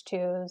the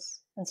H2s,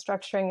 and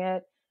structuring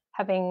it,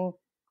 having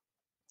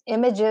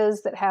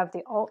images that have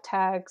the alt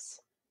tags.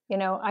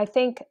 I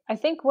think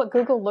what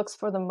Google looks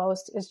for the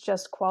most is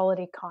just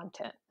quality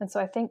content. And so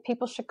I think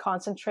people should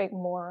concentrate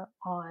more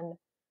on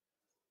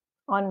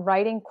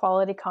writing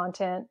quality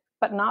content,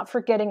 but not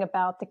forgetting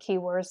about the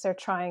keywords they're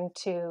trying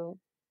to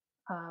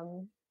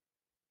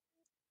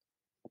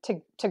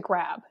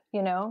grab,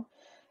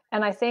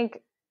 And I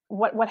think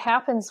what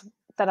happens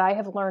that I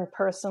have learned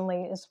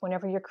personally is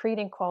whenever you're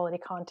creating quality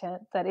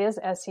content that is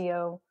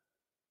SEO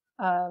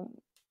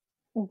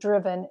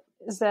driven,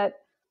 is that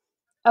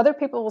other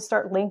people will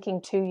start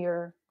linking to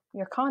your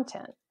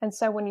content. And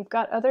so when you've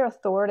got other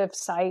authoritative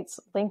sites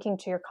linking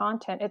to your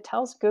content, it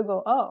tells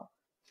Google, oh,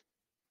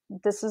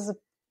 this is a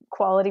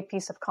quality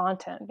piece of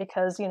content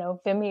because,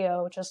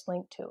 Vimeo just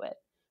linked to it,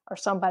 or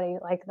somebody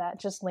like that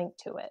just linked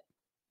to it.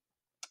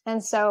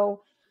 And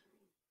so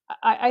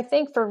I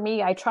think for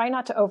me, I try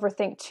not to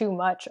overthink too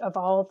much of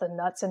all the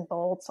nuts and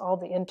bolts, all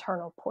the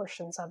internal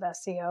portions of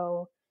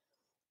SEO.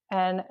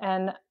 And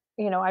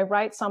I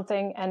write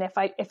something, and if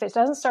it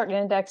doesn't start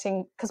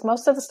indexing, because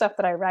most of the stuff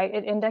that I write,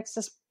 it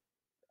indexes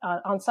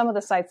on some of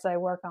the sites that I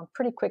work on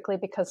pretty quickly,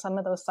 because some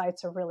of those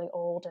sites are really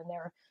old, and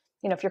they're,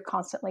 if you're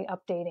constantly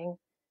updating,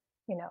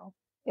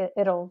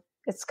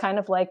 it's kind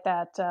of like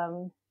that.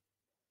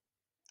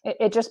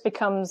 It just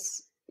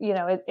becomes,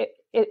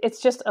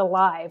 it's just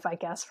alive, I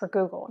guess, for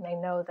Google. And they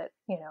know that,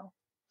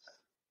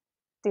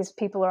 these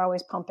people are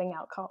always pumping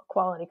out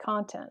quality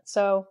content.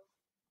 So,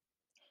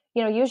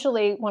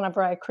 usually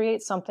whenever I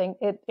create something,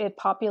 it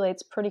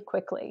populates pretty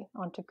quickly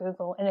onto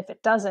Google. And if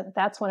it doesn't,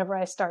 that's whenever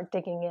I start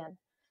digging in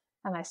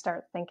and I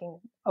start thinking,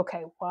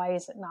 okay, why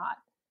is it not?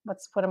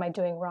 What am I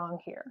doing wrong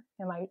here?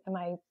 Am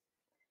I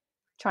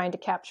trying to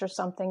capture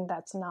something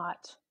that's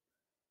not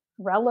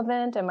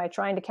relevant? Am I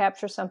trying to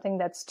capture something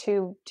that's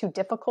too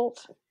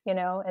difficult?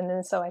 And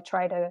then so I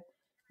try to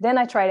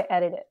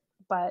edit it.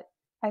 But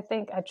I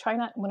think I try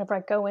not, whenever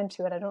I go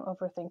into it, I don't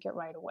overthink it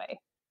right away.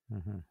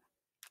 Mm-hmm.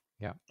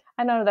 Yeah.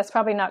 I know that's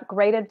probably not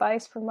great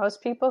advice for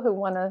most people who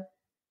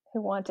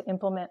want to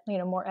implement,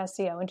 more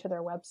SEO into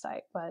their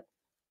website. But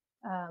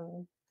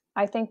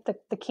I think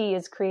the key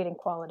is creating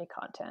quality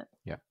content.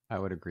 Yeah, I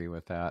would agree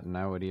with that. And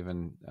I would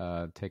even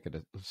take it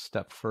a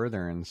step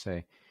further and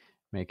say,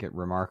 make it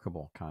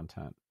remarkable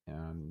content.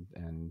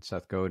 And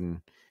Seth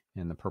Godin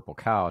in The Purple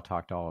Cow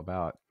talked all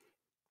about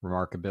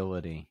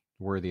remarkability.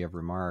 Worthy of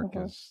remark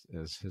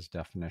is his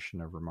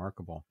definition of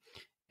remarkable.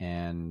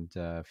 And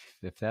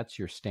if that's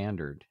your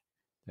standard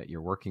that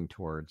you're working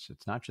towards,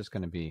 it's not just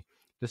going to be,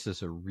 this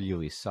is a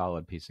really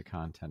solid piece of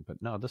content,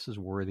 but no, this is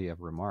worthy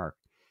of remark.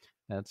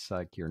 That's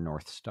like your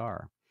North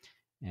Star.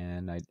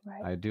 And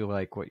I do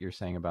like what you're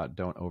saying about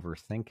don't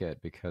overthink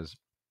it, because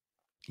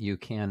you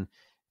can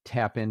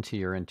tap into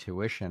your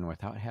intuition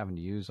without having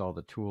to use all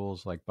the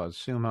tools like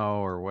BuzzSumo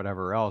or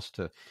whatever else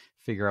to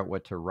figure out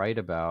what to write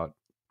about.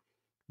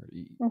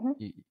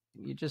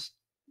 You just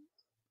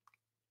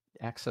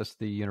access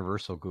the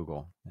universal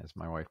Google, as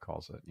my wife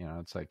calls it.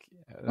 It's like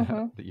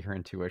your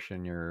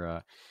intuition,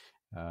 your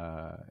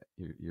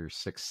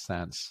sixth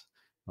sense.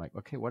 Like,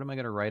 okay, what am I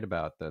going to write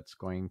about that's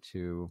going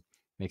to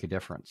make a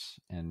difference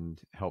and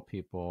help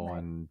people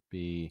and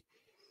be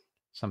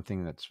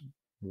something that's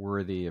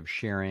worthy of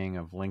sharing,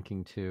 of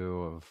linking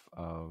to,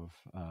 of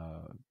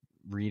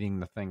reading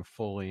the thing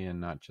fully and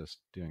not just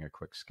doing a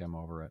quick skim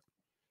over it.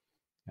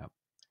 Yep.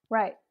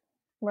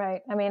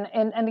 Right. I mean,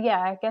 and yeah,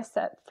 I guess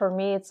that for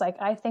me, it's like,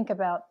 I think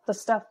about the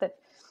stuff that,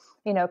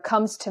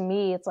 comes to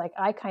me. It's like,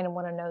 I kind of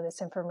want to know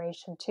this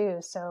information too.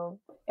 So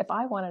if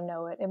I want to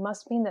know it, it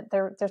must mean that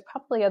there's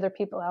probably other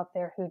people out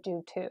there who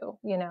do too,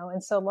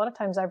 And so a lot of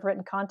times I've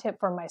written content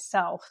for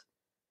myself.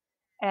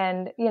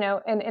 And,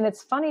 and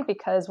it's funny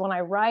because when I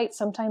write,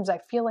 sometimes I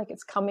feel like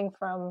it's coming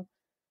from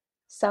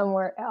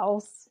somewhere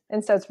else.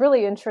 And so it's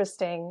really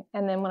interesting.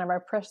 And then whenever I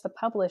press the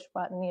publish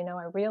button,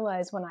 I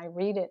realize when I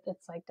read it,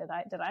 it's like, did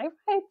I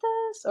write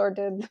this, or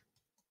did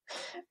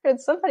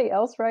somebody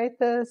else write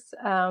this?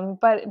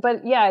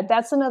 But yeah,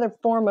 that's another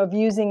form of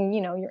using,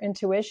 your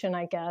intuition,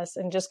 I guess,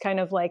 and just kind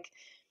of like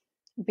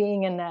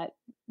being in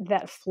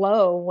that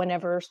flow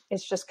whenever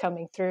it's just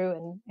coming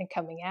through and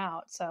coming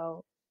out.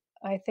 So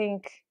I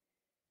think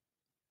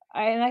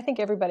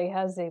everybody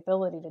has the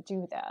ability to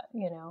do that,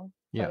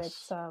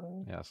 Yes. But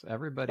yes.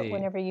 Everybody. But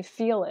whenever you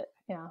feel it,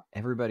 yeah.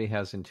 Everybody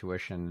has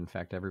intuition. In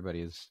fact,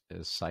 everybody is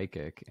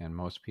psychic, and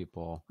most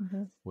people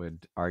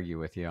would argue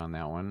with you on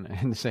that one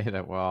and say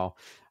that, well,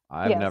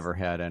 I've never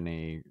had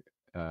any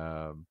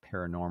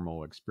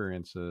paranormal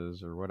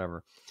experiences or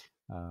whatever.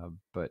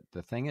 But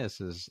the thing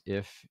is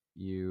if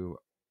you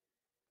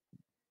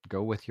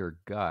go with your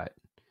gut,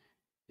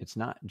 it's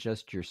not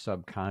just your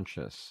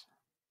subconscious,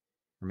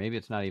 or maybe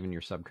it's not even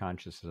your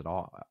subconscious at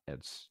all.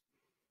 It's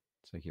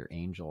like your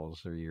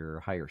angels or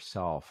your higher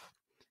self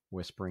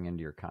whispering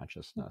into your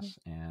consciousness.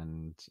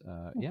 And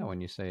yeah, when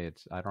you say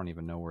it's, I don't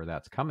even know where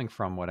that's coming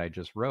from, what I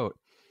just wrote,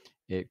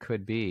 it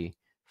could be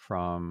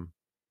from,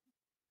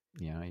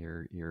 you know,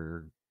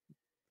 your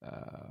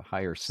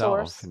higher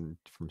self, Source. and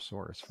from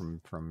source,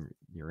 from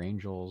your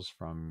angels,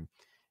 from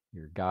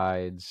your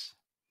guides.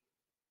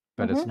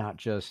 But it's not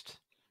just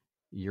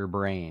your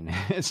brain.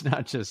 It's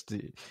not just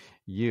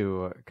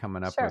you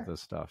coming up with Sure.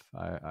 this stuff.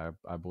 I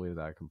believe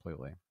that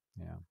completely.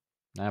 Yeah.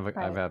 I've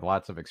Right. had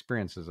lots of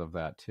experiences of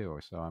that too.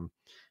 So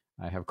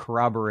I have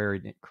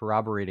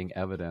corroborating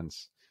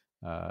evidence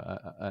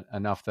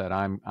enough that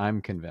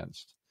I'm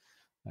convinced.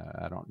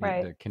 I don't need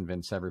Right. to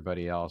convince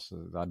everybody else.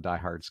 The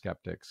diehard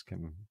skeptics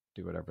can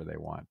do whatever they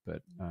want,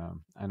 but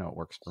I know it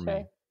works for me.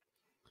 Sure.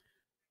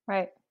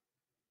 Right.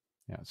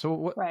 Yeah.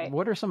 So Right.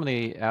 what are some of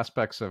the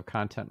aspects of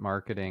content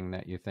marketing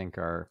that you think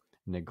are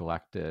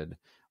neglected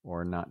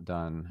or not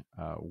done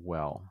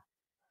well?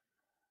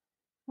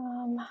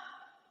 Um,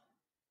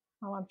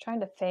 oh, I'm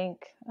trying to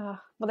think. Well,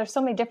 there's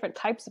so many different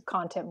types of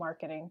content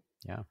marketing.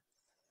 Yeah.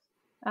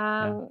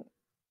 Yeah. Um,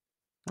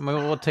 I mean,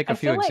 we'll take a I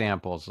few feel like,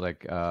 examples,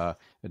 like the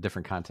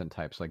different content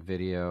types, like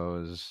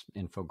videos,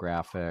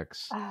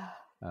 infographics,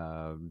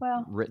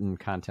 well, written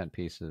content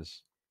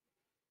pieces.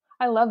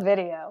 I love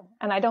video,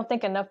 and I don't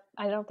think enough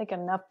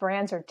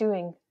brands are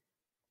doing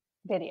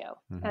video.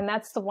 Hmm. And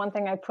that's the one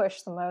thing I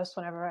push the most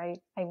whenever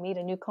I meet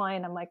a new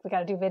client. I'm like, we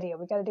got to do video.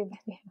 We got to do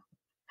video.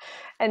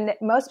 And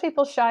most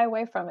people shy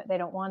away from it. They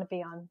don't want to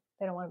be on,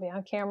 they don't want to be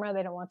on camera.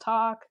 They don't want to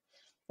talk.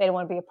 They don't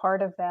want to be a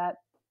part of that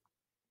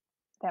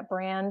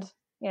brand,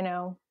 you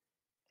know,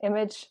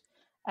 image.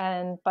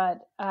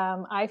 But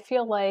I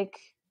feel like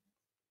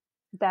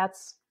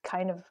that's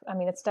kind of, I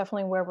mean, it's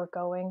definitely where we're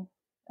going.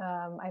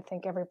 I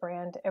think every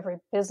brand, every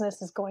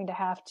business is going to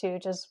have to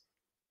just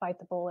bite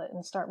the bullet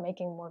and start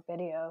making more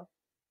video.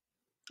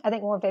 I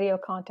think more video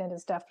content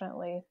is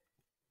definitely,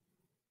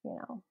 you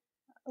know,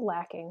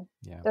 lacking.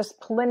 Yeah. There's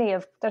plenty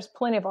of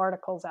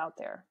articles out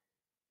there,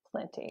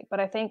 plenty. But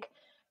I think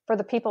for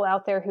the people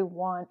out there who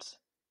want,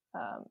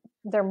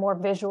 they're more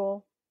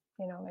visual.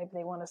 You know, maybe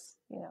they want to,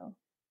 you know,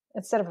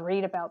 instead of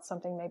read about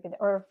something, maybe,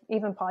 or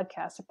even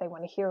podcasts if they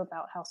want to hear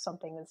about how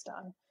something is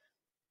done,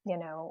 you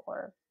know,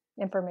 or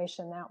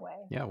information that way.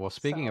 Yeah. Well,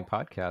 speaking of So,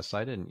 podcasts,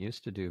 I didn't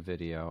used to do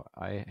video.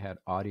 I had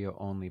audio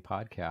only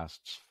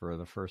podcasts for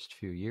the first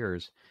few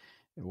years.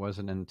 It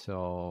wasn't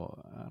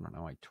until, I don't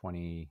know, like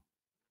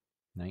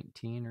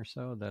 2019 or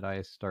so that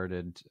I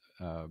started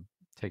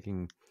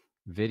taking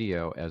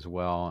video as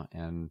well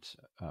and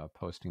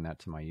posting that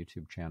to my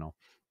YouTube channel.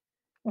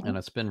 And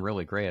it's been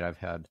really great. I've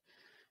had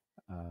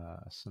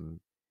some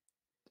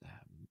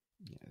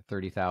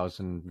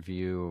 30,000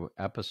 view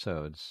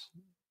episodes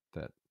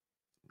that,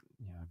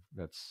 you know,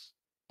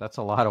 that's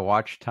a lot of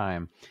watch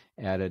time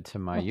added to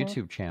my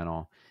YouTube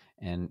channel.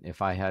 And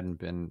if I hadn't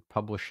been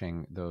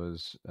publishing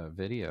those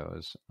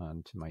videos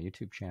onto my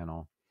YouTube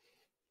channel,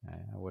 I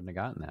wouldn't have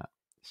gotten that.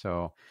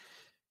 So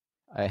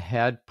I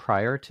had,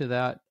 prior to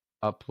that,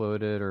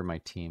 uploaded, or my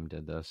team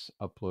did this,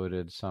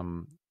 uploaded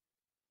some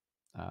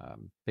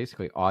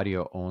basically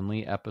audio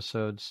only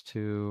episodes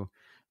to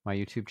my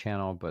YouTube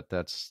channel, but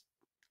that's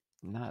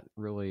not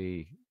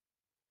really,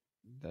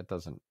 that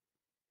doesn't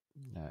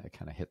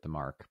kind of hit the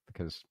mark,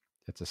 because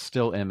it's a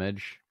still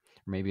image,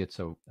 or maybe it's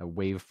a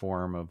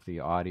waveform of the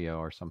audio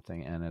or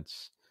something, and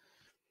it's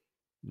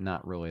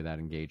not really that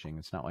engaging.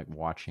 It's not like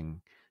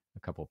watching a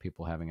couple of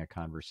people having a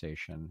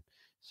conversation.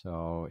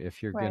 So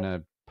if you're right.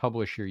 gonna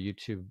publish your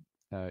YouTube,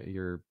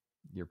 your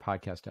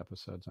podcast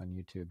episodes on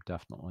YouTube,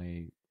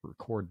 definitely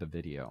record the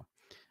video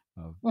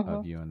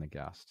of you and the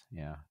guest.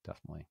 Yeah,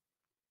 definitely.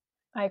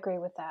 I agree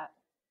with that.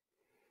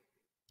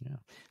 Yeah.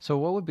 So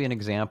what would be an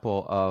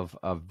example of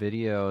a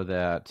video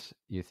that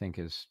you think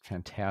is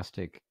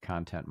fantastic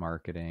content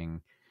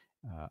marketing?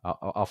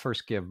 I'll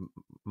first give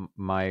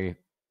my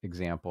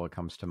example. It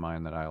comes to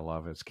mind that I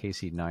love. It's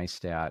Casey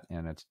Neistat,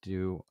 and it's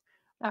Do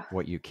Oh,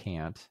 What You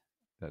Can't.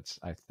 That's,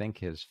 I think,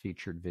 his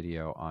featured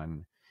video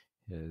on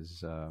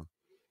his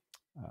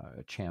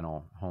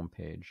channel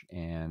homepage.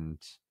 And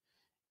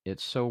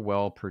it's so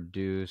well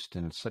produced,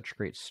 and it's such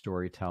great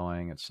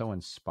storytelling. It's so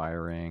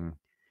inspiring.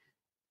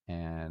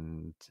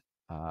 And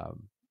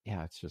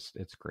yeah,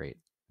 it's great.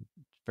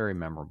 Very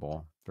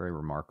memorable, very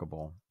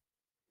remarkable.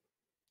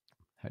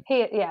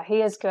 he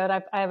is good.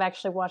 I've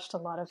actually watched a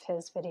lot of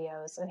his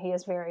videos, and he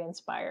is very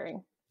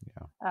inspiring.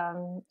 Yeah.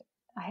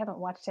 I haven't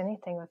watched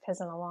anything of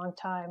his in a long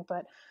time,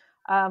 but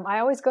I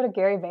always go to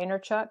Gary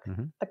Vaynerchuk.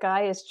 Mm-hmm. The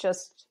guy is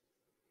just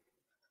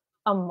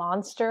a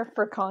monster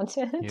for He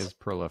content, is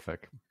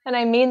prolific. and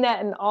I mean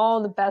that in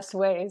all the best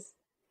ways.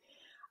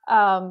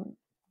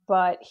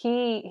 But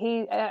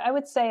I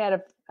would say out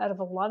of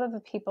a lot of the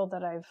people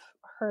that I've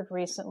heard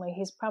recently,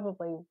 he's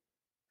probably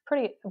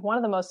one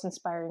of the most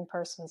inspiring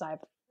persons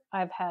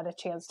I've had a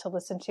chance to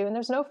listen to. And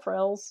there's no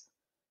frills,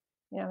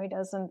 you know. He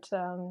doesn't,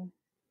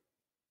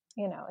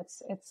 you know.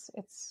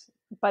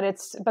 But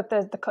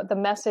the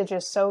message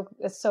is so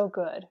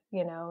good,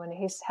 you know. And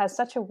he has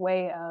such a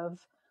way of,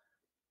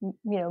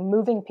 you know,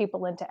 moving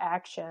people into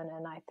action.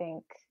 And I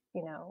think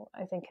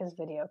I think his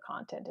video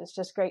content is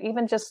just great.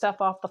 Even just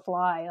stuff off the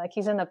fly. Like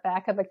he's in the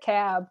back of a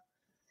cab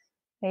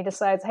and he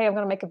decides, hey, I'm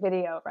going to make a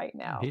video right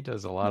now. He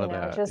does a lot of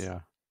that.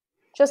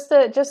 Just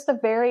the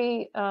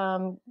very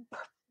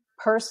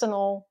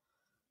personal.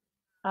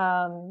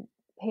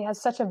 He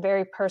has such a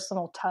very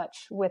personal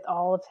touch with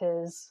all of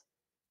his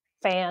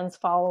fans,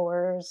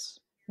 followers,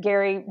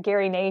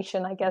 Gary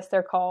Nation, I guess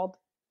they're called,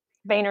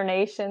 Vayner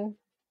Nation.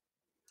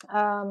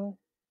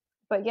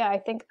 But yeah, I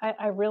think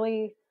I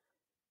really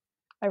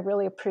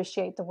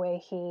appreciate the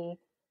way he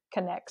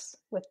connects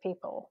with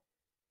people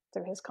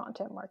through his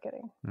content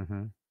marketing.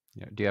 Mm-hmm.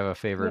 Yeah. Do you have a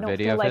favorite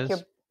video of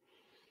his?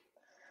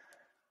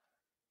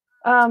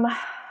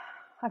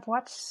 I've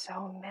watched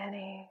so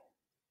many.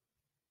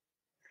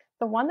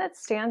 The one that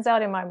stands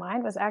out in my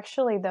mind was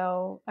actually,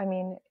 though,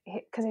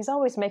 because he's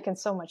always making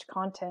so much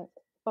content,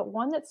 but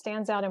one that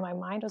stands out in my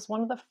mind was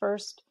one of the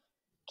first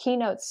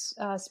keynote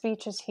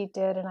speeches he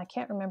did, and I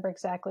can't remember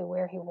exactly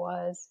where he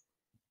was.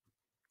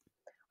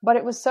 But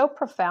it was so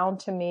profound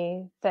to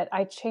me that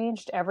I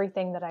changed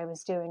everything that I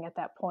was doing at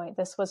that point.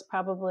 This was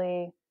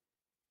probably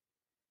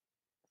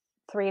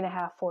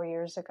 3.5, 4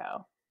 years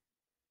ago.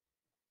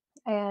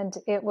 And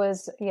it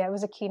was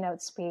a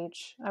keynote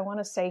speech. I want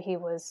to say he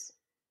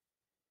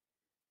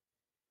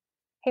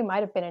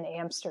might have been in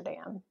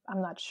Amsterdam.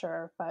 I'm not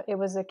sure, but it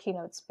was a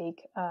keynote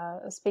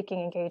speaking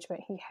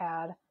engagement he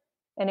had.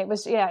 And it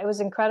was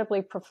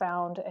incredibly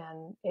profound,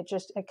 and it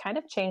kind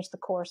of changed the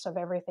course of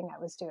everything I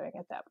was doing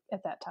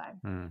at that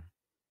time.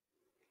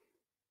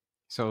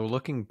 So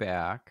looking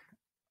back,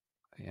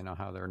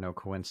 how there are no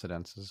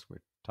coincidences. We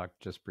talked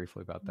just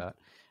briefly about that.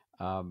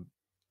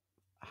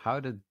 How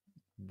did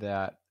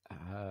that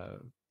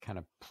kind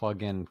of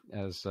plug in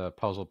as a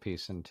puzzle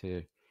piece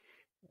into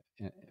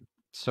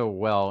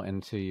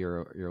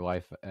your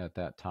life at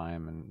that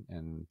time,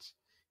 and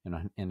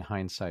in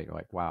hindsight, you're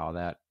like, wow,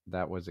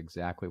 that was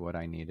exactly what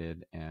I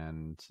needed,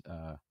 and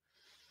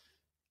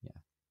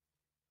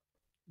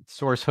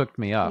Source hooked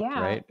me up,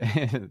 right?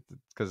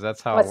 Because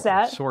that's how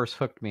Source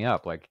hooked me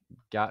up, like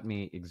got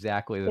me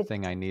exactly the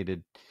thing I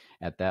needed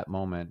at that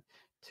moment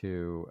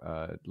to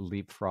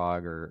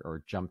leapfrog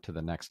or jump to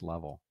the next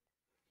level.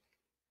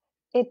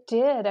 It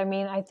did.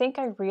 I think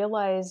I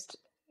realized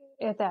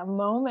at that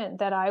moment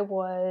that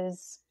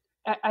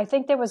I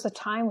think there was a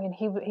time when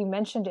he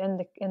mentioned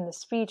in the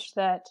speech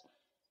that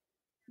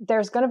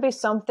there's going to be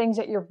some things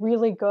that you're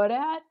really good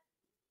at,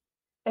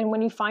 and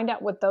when you find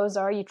out what those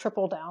are, you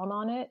triple down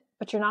on it,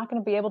 but you're not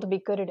going to be able to be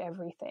good at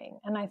everything.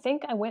 And I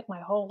think I went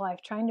my whole life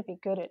trying to be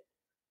good at,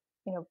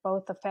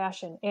 both the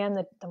fashion and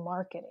the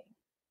marketing.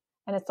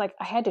 And it's like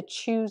I had to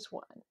choose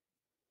one.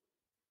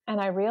 And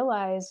I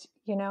realized,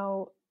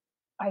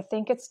 I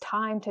think it's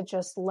time to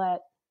just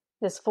let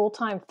this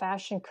full-time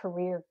fashion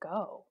career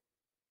go,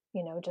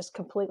 just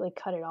completely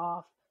cut it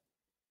off,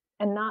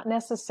 and not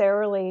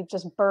necessarily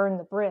just burn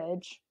the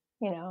bridge,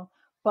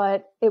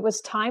 but it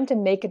was time to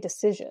make a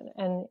decision.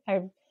 And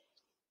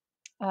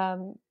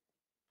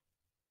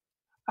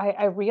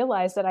I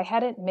realized that I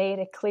hadn't made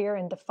a clear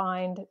and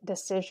defined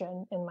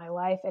decision in my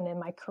life and in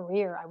my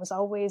career. I was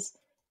always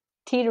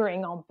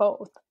teetering on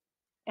both.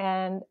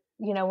 And,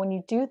 when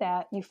you do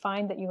that, you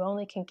find that you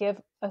only can give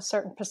a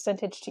certain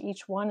percentage to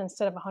each one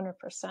instead of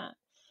 100%.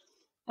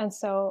 And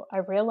so I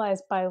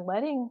realized by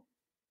letting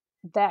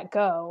that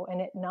go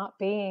and it not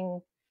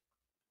being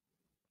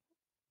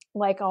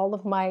like all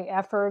of my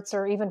efforts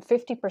or even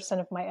 50%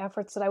 of my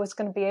efforts, that I was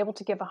going to be able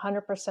to give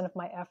 100% of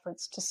my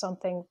efforts to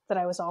something that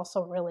I was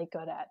also really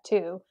good at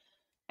too,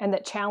 and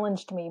that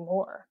challenged me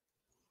more.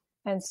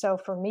 And so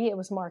for me, it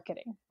was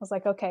marketing. I was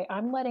like, okay,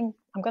 I'm going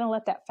to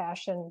let that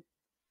fashion,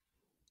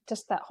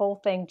 just that whole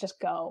thing just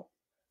go.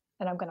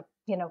 And I'm going to,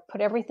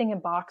 put everything in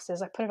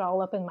boxes. I put it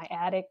all up in my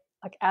attic,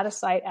 like out of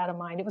sight, out of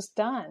mind. It was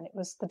done.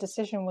 The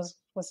decision was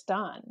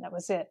done. That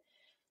was it.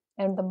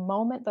 And the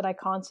moment that I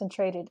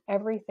concentrated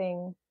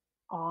everything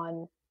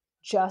on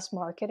just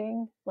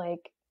marketing,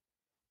 like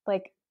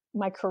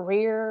my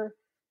career,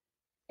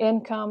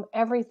 income,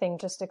 everything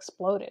just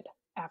exploded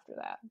after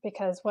that,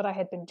 because what I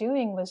had been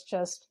doing was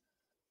just,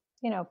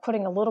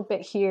 putting a little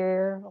bit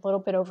here, a little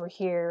bit over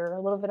here,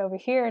 a little bit over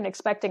here, and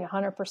expecting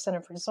 100%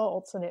 of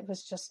results. And it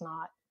was just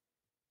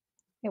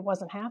it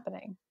wasn't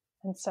happening.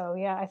 And so,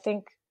 yeah, I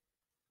think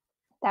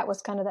that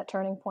was kind of that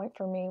turning point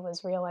for me,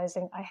 was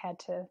realizing I had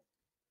to,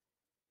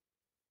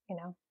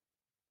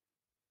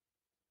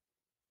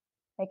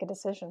 make a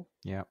decision.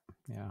 Yeah.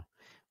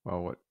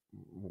 Well,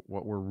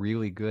 what we're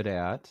really good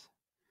at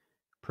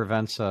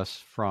prevents us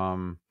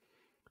from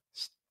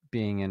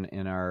being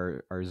in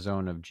our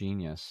zone of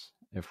genius.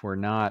 If we're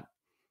not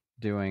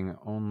doing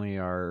only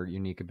our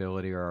unique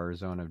ability or our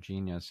zone of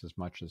genius as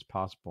much as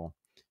possible,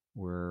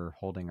 we're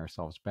holding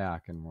ourselves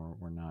back, and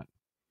we're not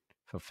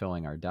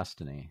fulfilling our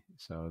destiny.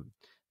 So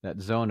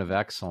that zone of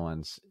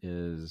excellence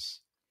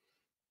is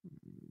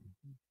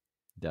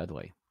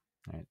deadly.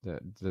 Right?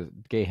 The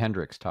Gay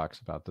Hendricks talks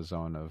about the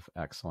zone of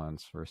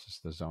excellence versus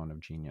the zone of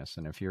genius.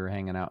 And if you're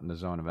hanging out in the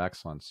zone of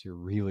excellence, you're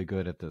really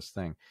good at this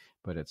thing,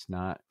 but it's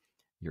not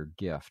your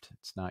gift.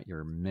 It's not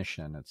your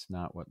mission. It's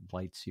not what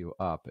lights you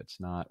up. It's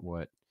not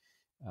what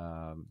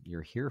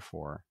you're here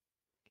for.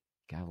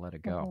 You gotta let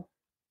it go.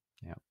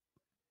 Yeah.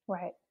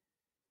 Right.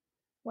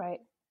 Right.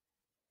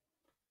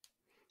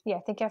 Yeah,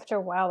 I think after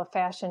a while, the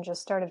fashion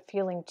just started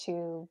feeling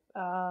too,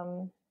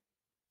 I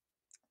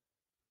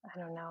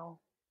don't know.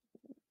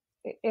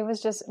 It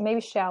was just maybe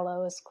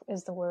shallow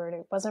is the word.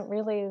 It wasn't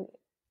really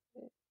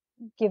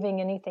giving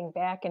anything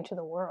back into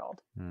the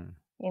world.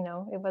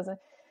 It wasn't.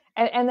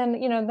 And then,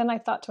 then I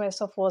thought to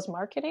myself, well, is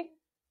marketing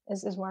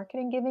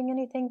giving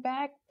anything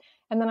back?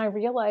 And then I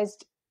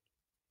realized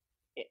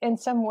in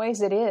some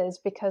ways it is,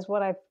 because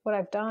what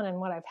I've done and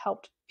what I've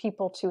helped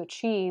people to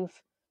achieve,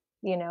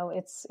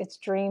 it's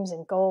dreams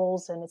and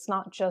goals, and it's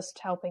not just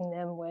helping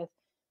them with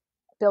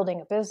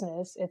building a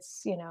business.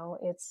 It's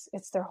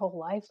their whole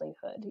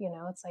livelihood.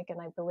 It's like,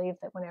 and I believe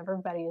that when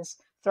everybody is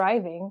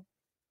thriving,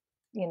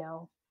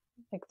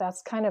 like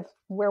that's kind of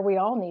where we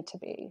all need to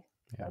be.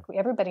 Yeah. Like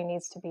everybody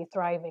needs to be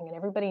thriving, and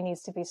everybody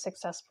needs to be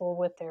successful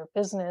with their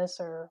business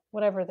or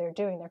whatever they're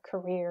doing, their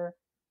career,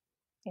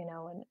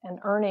 and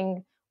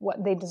earning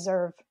what they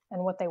deserve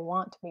and what they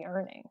want to be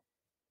earning.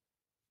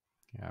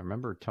 Yeah, I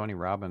remember Tony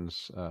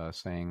Robbins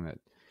saying that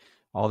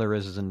all there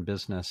is in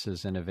business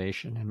is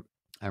innovation. And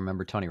I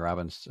remember Tony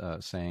Robbins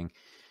saying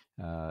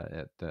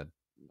that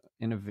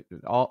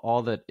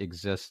all that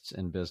exists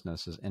in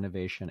business is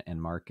innovation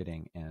and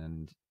marketing.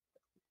 And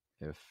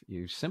if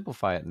you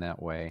simplify it in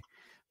that way,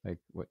 like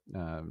what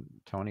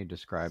Tony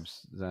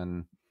describes,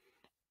 then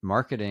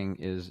marketing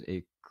is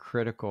a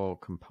critical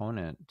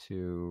component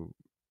to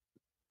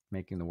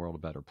making the world a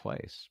better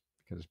place,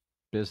 because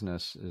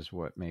business is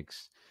what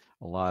makes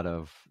a lot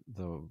of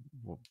the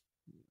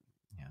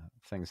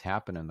things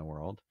happen in the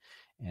world.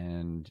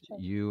 And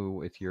you,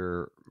 with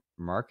your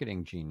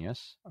marketing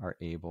genius, are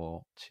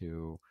able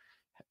to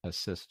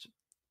assist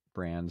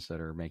brands that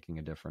are making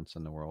a difference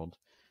in the world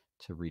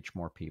to reach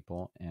more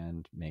people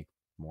and make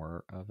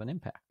more of an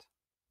impact.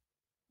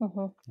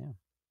 Yeah,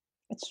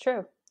 it's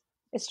true.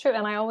 It's true.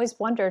 And I always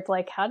wondered,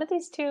 like, how do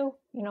these two,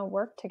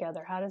 work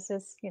together? How does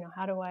this,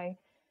 how do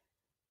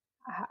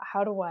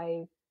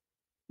I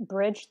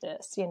bridge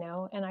this,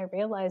 And I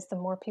realized the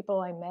more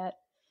people I met,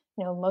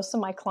 most of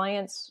my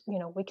clients,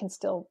 we can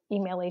still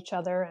email each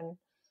other, and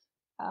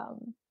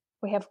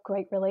we have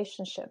great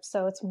relationships.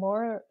 So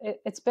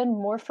it's been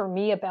more for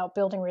me about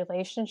building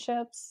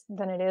relationships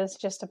than it is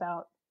just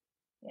about,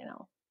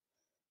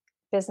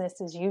 business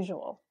as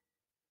usual.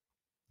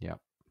 Yeah.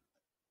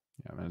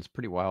 Yeah. And it's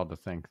pretty wild to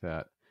think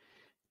that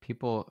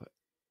people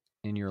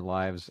in your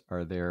lives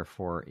are there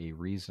for a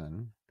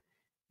reason,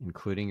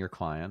 including your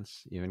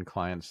clients, even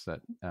clients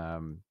that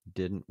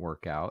didn't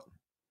work out.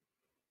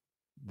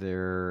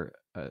 They're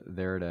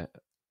there to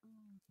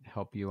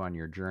help you on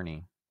your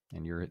journey,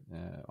 and you're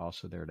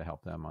also there to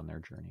help them on their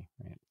journey,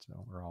 right?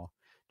 So we're all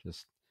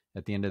just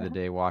at the end of the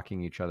day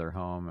walking each other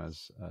home,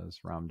 as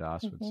Ram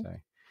Dass would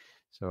say.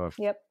 So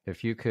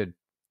if you could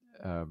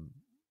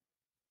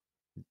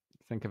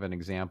think of an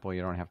example,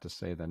 you don't have to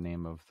say the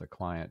name of the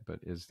client, but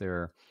is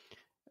there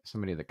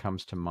somebody that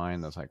comes to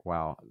mind that's like,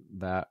 wow,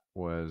 that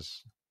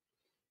was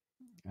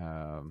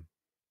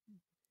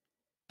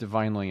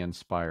divinely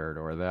inspired,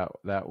 or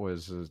that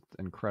was an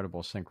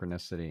incredible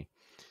synchronicity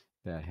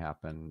that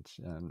happened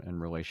in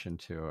relation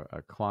to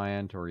a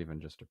client, or even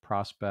just a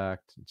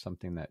prospect,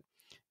 something that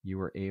you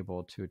were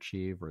able to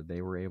achieve or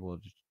they were able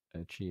to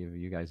achieve?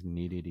 You guys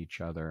needed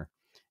each other,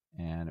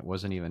 and it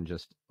wasn't even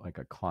just like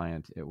a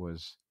client, it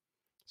was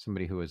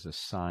somebody who was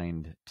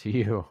assigned to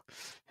you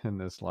in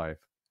this life.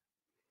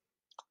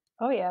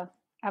 Oh yeah,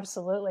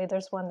 absolutely.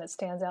 There's one that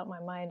stands out in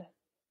my mind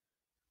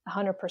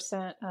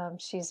 100%.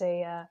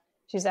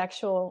 She's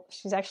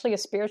actually a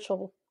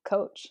spiritual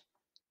coach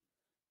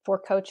for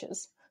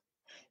coaches.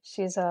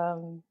 She's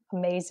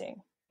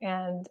amazing.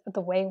 And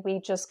the way we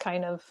just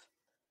kind of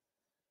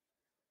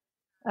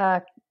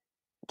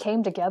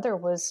came together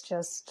was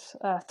just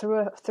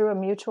through a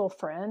mutual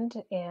friend.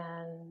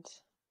 And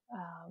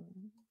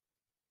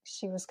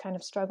she was kind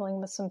of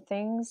struggling with some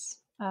things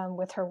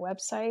with her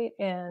website.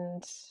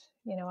 And,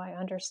 I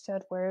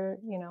understood where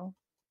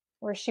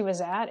she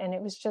was at. And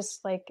it was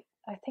just like,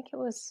 I think it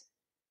was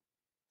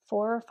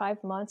 4 or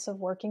 5 months of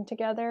working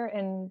together.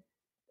 And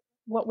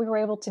what we were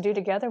able to do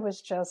together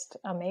was just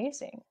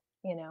amazing,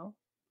 and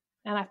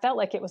I felt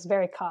like it was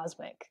very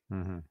cosmic.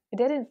 Mm-hmm. It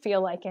didn't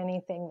feel like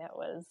anything that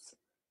was,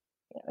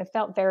 it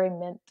felt very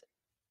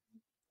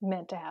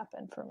meant to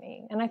happen for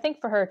me. And I think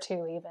for her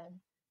too,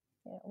 even,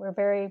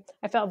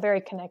 I felt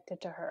very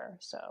connected to her.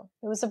 So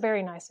it was a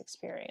very nice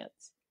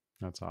experience.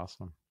 That's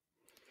awesome.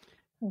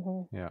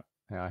 Mm-hmm. Yeah.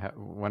 I have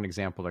one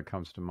example that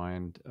comes to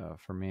mind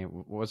for me. It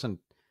wasn't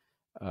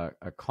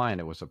a client,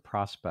 it was a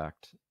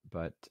prospect,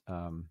 but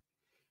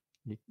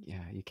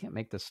you can't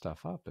make this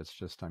stuff up. It's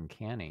just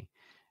uncanny.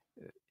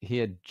 He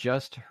had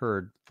just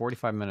heard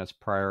 45 minutes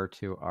prior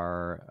to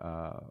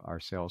our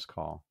sales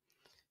call.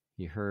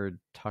 He heard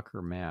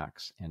Tucker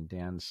Max and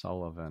Dan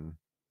Sullivan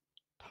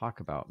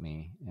talk about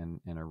me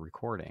in a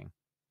recording,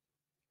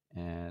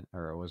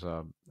 or it was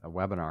a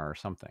webinar or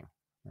something.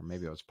 or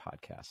maybe it was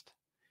podcast,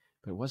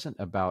 but it wasn't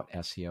about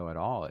SEO at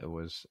all. It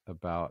was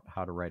about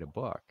how to write a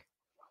book.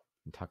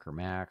 And Tucker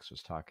Max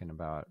was talking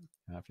about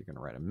if you're going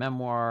to write a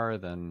memoir,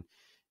 then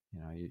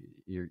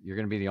you're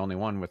going to be the only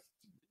one with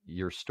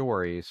your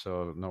story,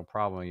 so no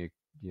problem.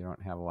 You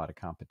don't have a lot of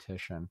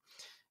competition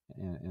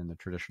in the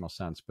traditional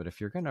sense. But if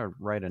you're going to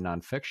write a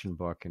nonfiction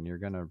book and you're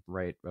going to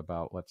write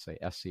about, let's say,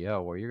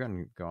 SEO, well, you're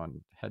going to go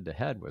on head to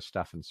head with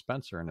Stephan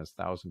Spencer and his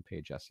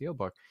 1,000-page SEO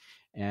book,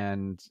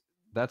 and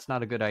that's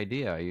not a good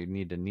idea. You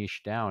need to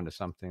niche down to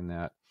something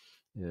that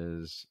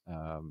is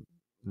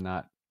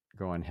not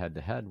going head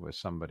to head with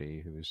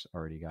somebody who's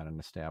already got an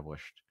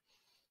established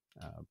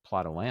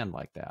plot of land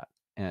like that.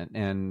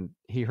 And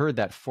he heard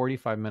that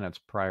 45 minutes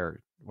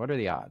prior. What are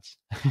the odds?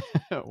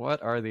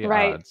 What are the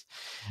odds?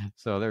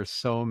 So there's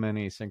so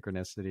many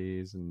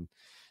synchronicities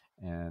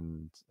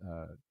and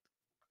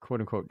quote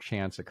unquote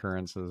chance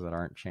occurrences that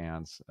aren't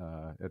chance.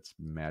 It's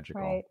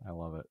magical. Right. I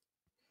love it.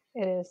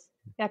 It is.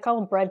 Yeah, I call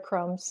them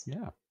breadcrumbs.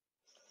 Yeah.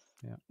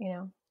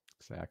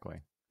 Exactly.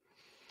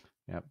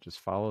 Yep. Just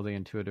follow the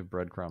intuitive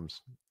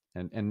breadcrumbs,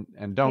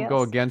 and don't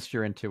go against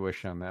your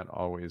intuition. That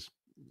always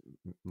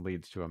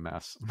leads to a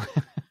mess.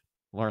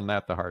 Learn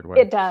that the hard way.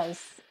 It does.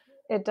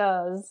 It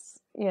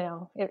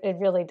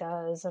really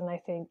does. And I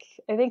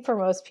think for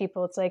most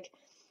people, it's like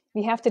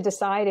you have to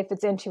decide if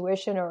it's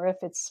intuition or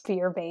if it's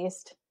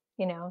fear-based.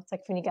 It's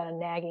like when you got a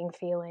nagging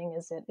feeling,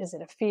 is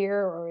it a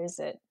fear, or is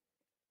it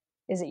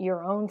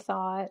your own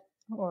thought,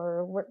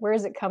 or where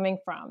is it coming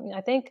from? I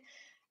think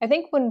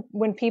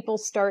when people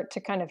start to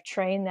kind of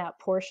train that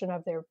portion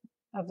of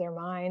their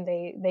mind,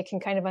 they can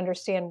kind of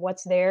understand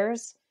what's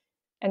theirs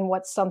and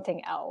what's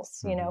something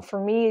else. Mm-hmm. For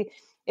me,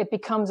 it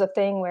becomes a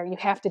thing where you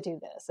have to do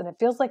this. And it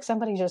feels like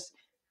somebody just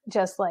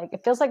like,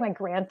 it feels like my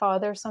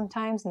grandfather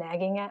sometimes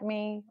nagging at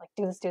me, like,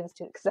 do this,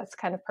 because that's the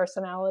kind of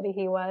personality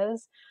he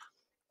was.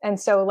 And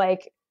so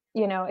like,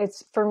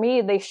 it's for me,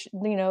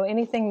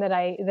 anything that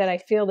I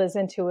feel is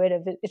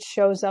intuitive, it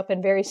shows up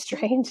in very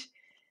strange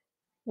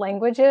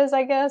languages,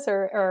 I guess,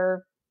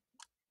 or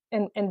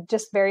in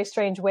just very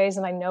strange ways.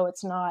 And I know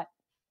it's not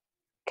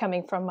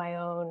coming from my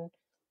own,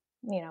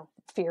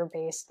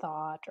 fear-based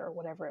thought or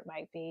whatever it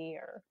might be,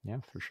 or yeah,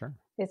 for sure.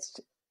 It's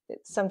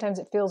sometimes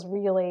it feels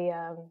really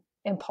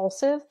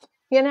impulsive,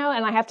 and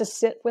I have to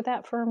sit with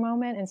that for a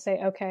moment and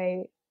say,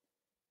 okay,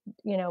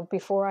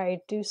 before I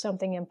do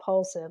something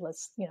impulsive,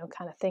 let's,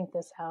 kind of think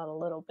this out a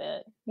little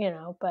bit,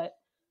 but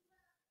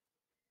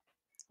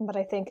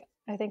I think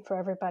for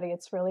everybody,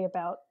 it's really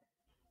about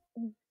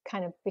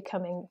kind of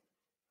becoming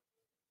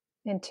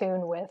in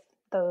tune with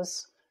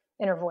those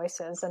inner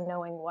voices and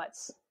knowing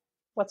what's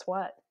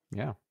what.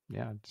 Yeah.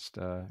 Just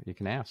you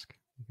can ask,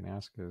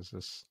 is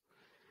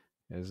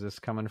this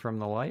coming from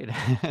the light?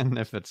 And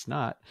if it's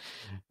not,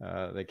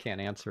 they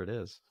can't answer it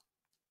is.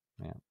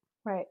 Yeah.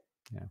 Right.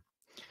 Yeah.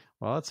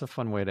 Well, that's a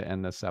fun way to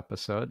end this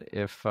episode.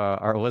 If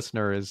our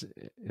listener is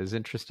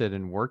interested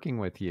in working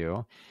with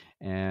you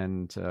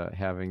and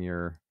having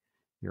your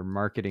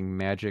marketing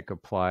magic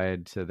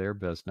applied to their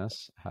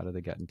business, how do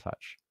they get in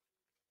touch?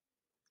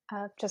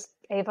 Just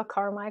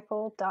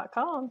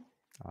avacarmichael.com.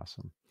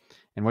 Awesome.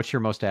 And what's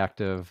your most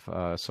active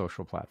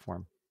social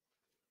platform?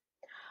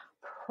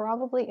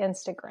 Probably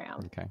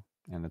Instagram. Okay.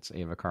 And it's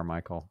Ava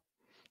Carmichael.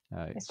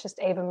 It's just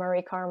Ava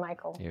Marie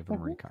Carmichael. Ava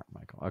Marie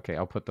Carmichael. Okay,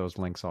 I'll put those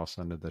links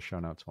also into the show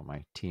notes. Well,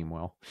 my team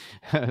will.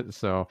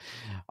 So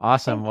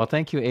awesome. Well,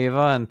 thank you,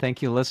 Ava, and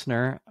thank you,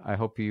 listener. I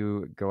hope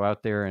you go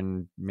out there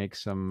and make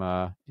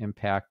some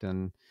impact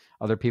in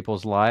other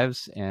people's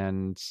lives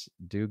and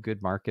do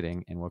good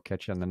marketing. And we'll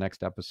catch you on the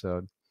next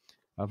episode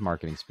of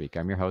Marketing Speak.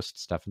 I'm your host,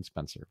 Stephan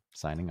Spencer,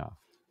 signing off.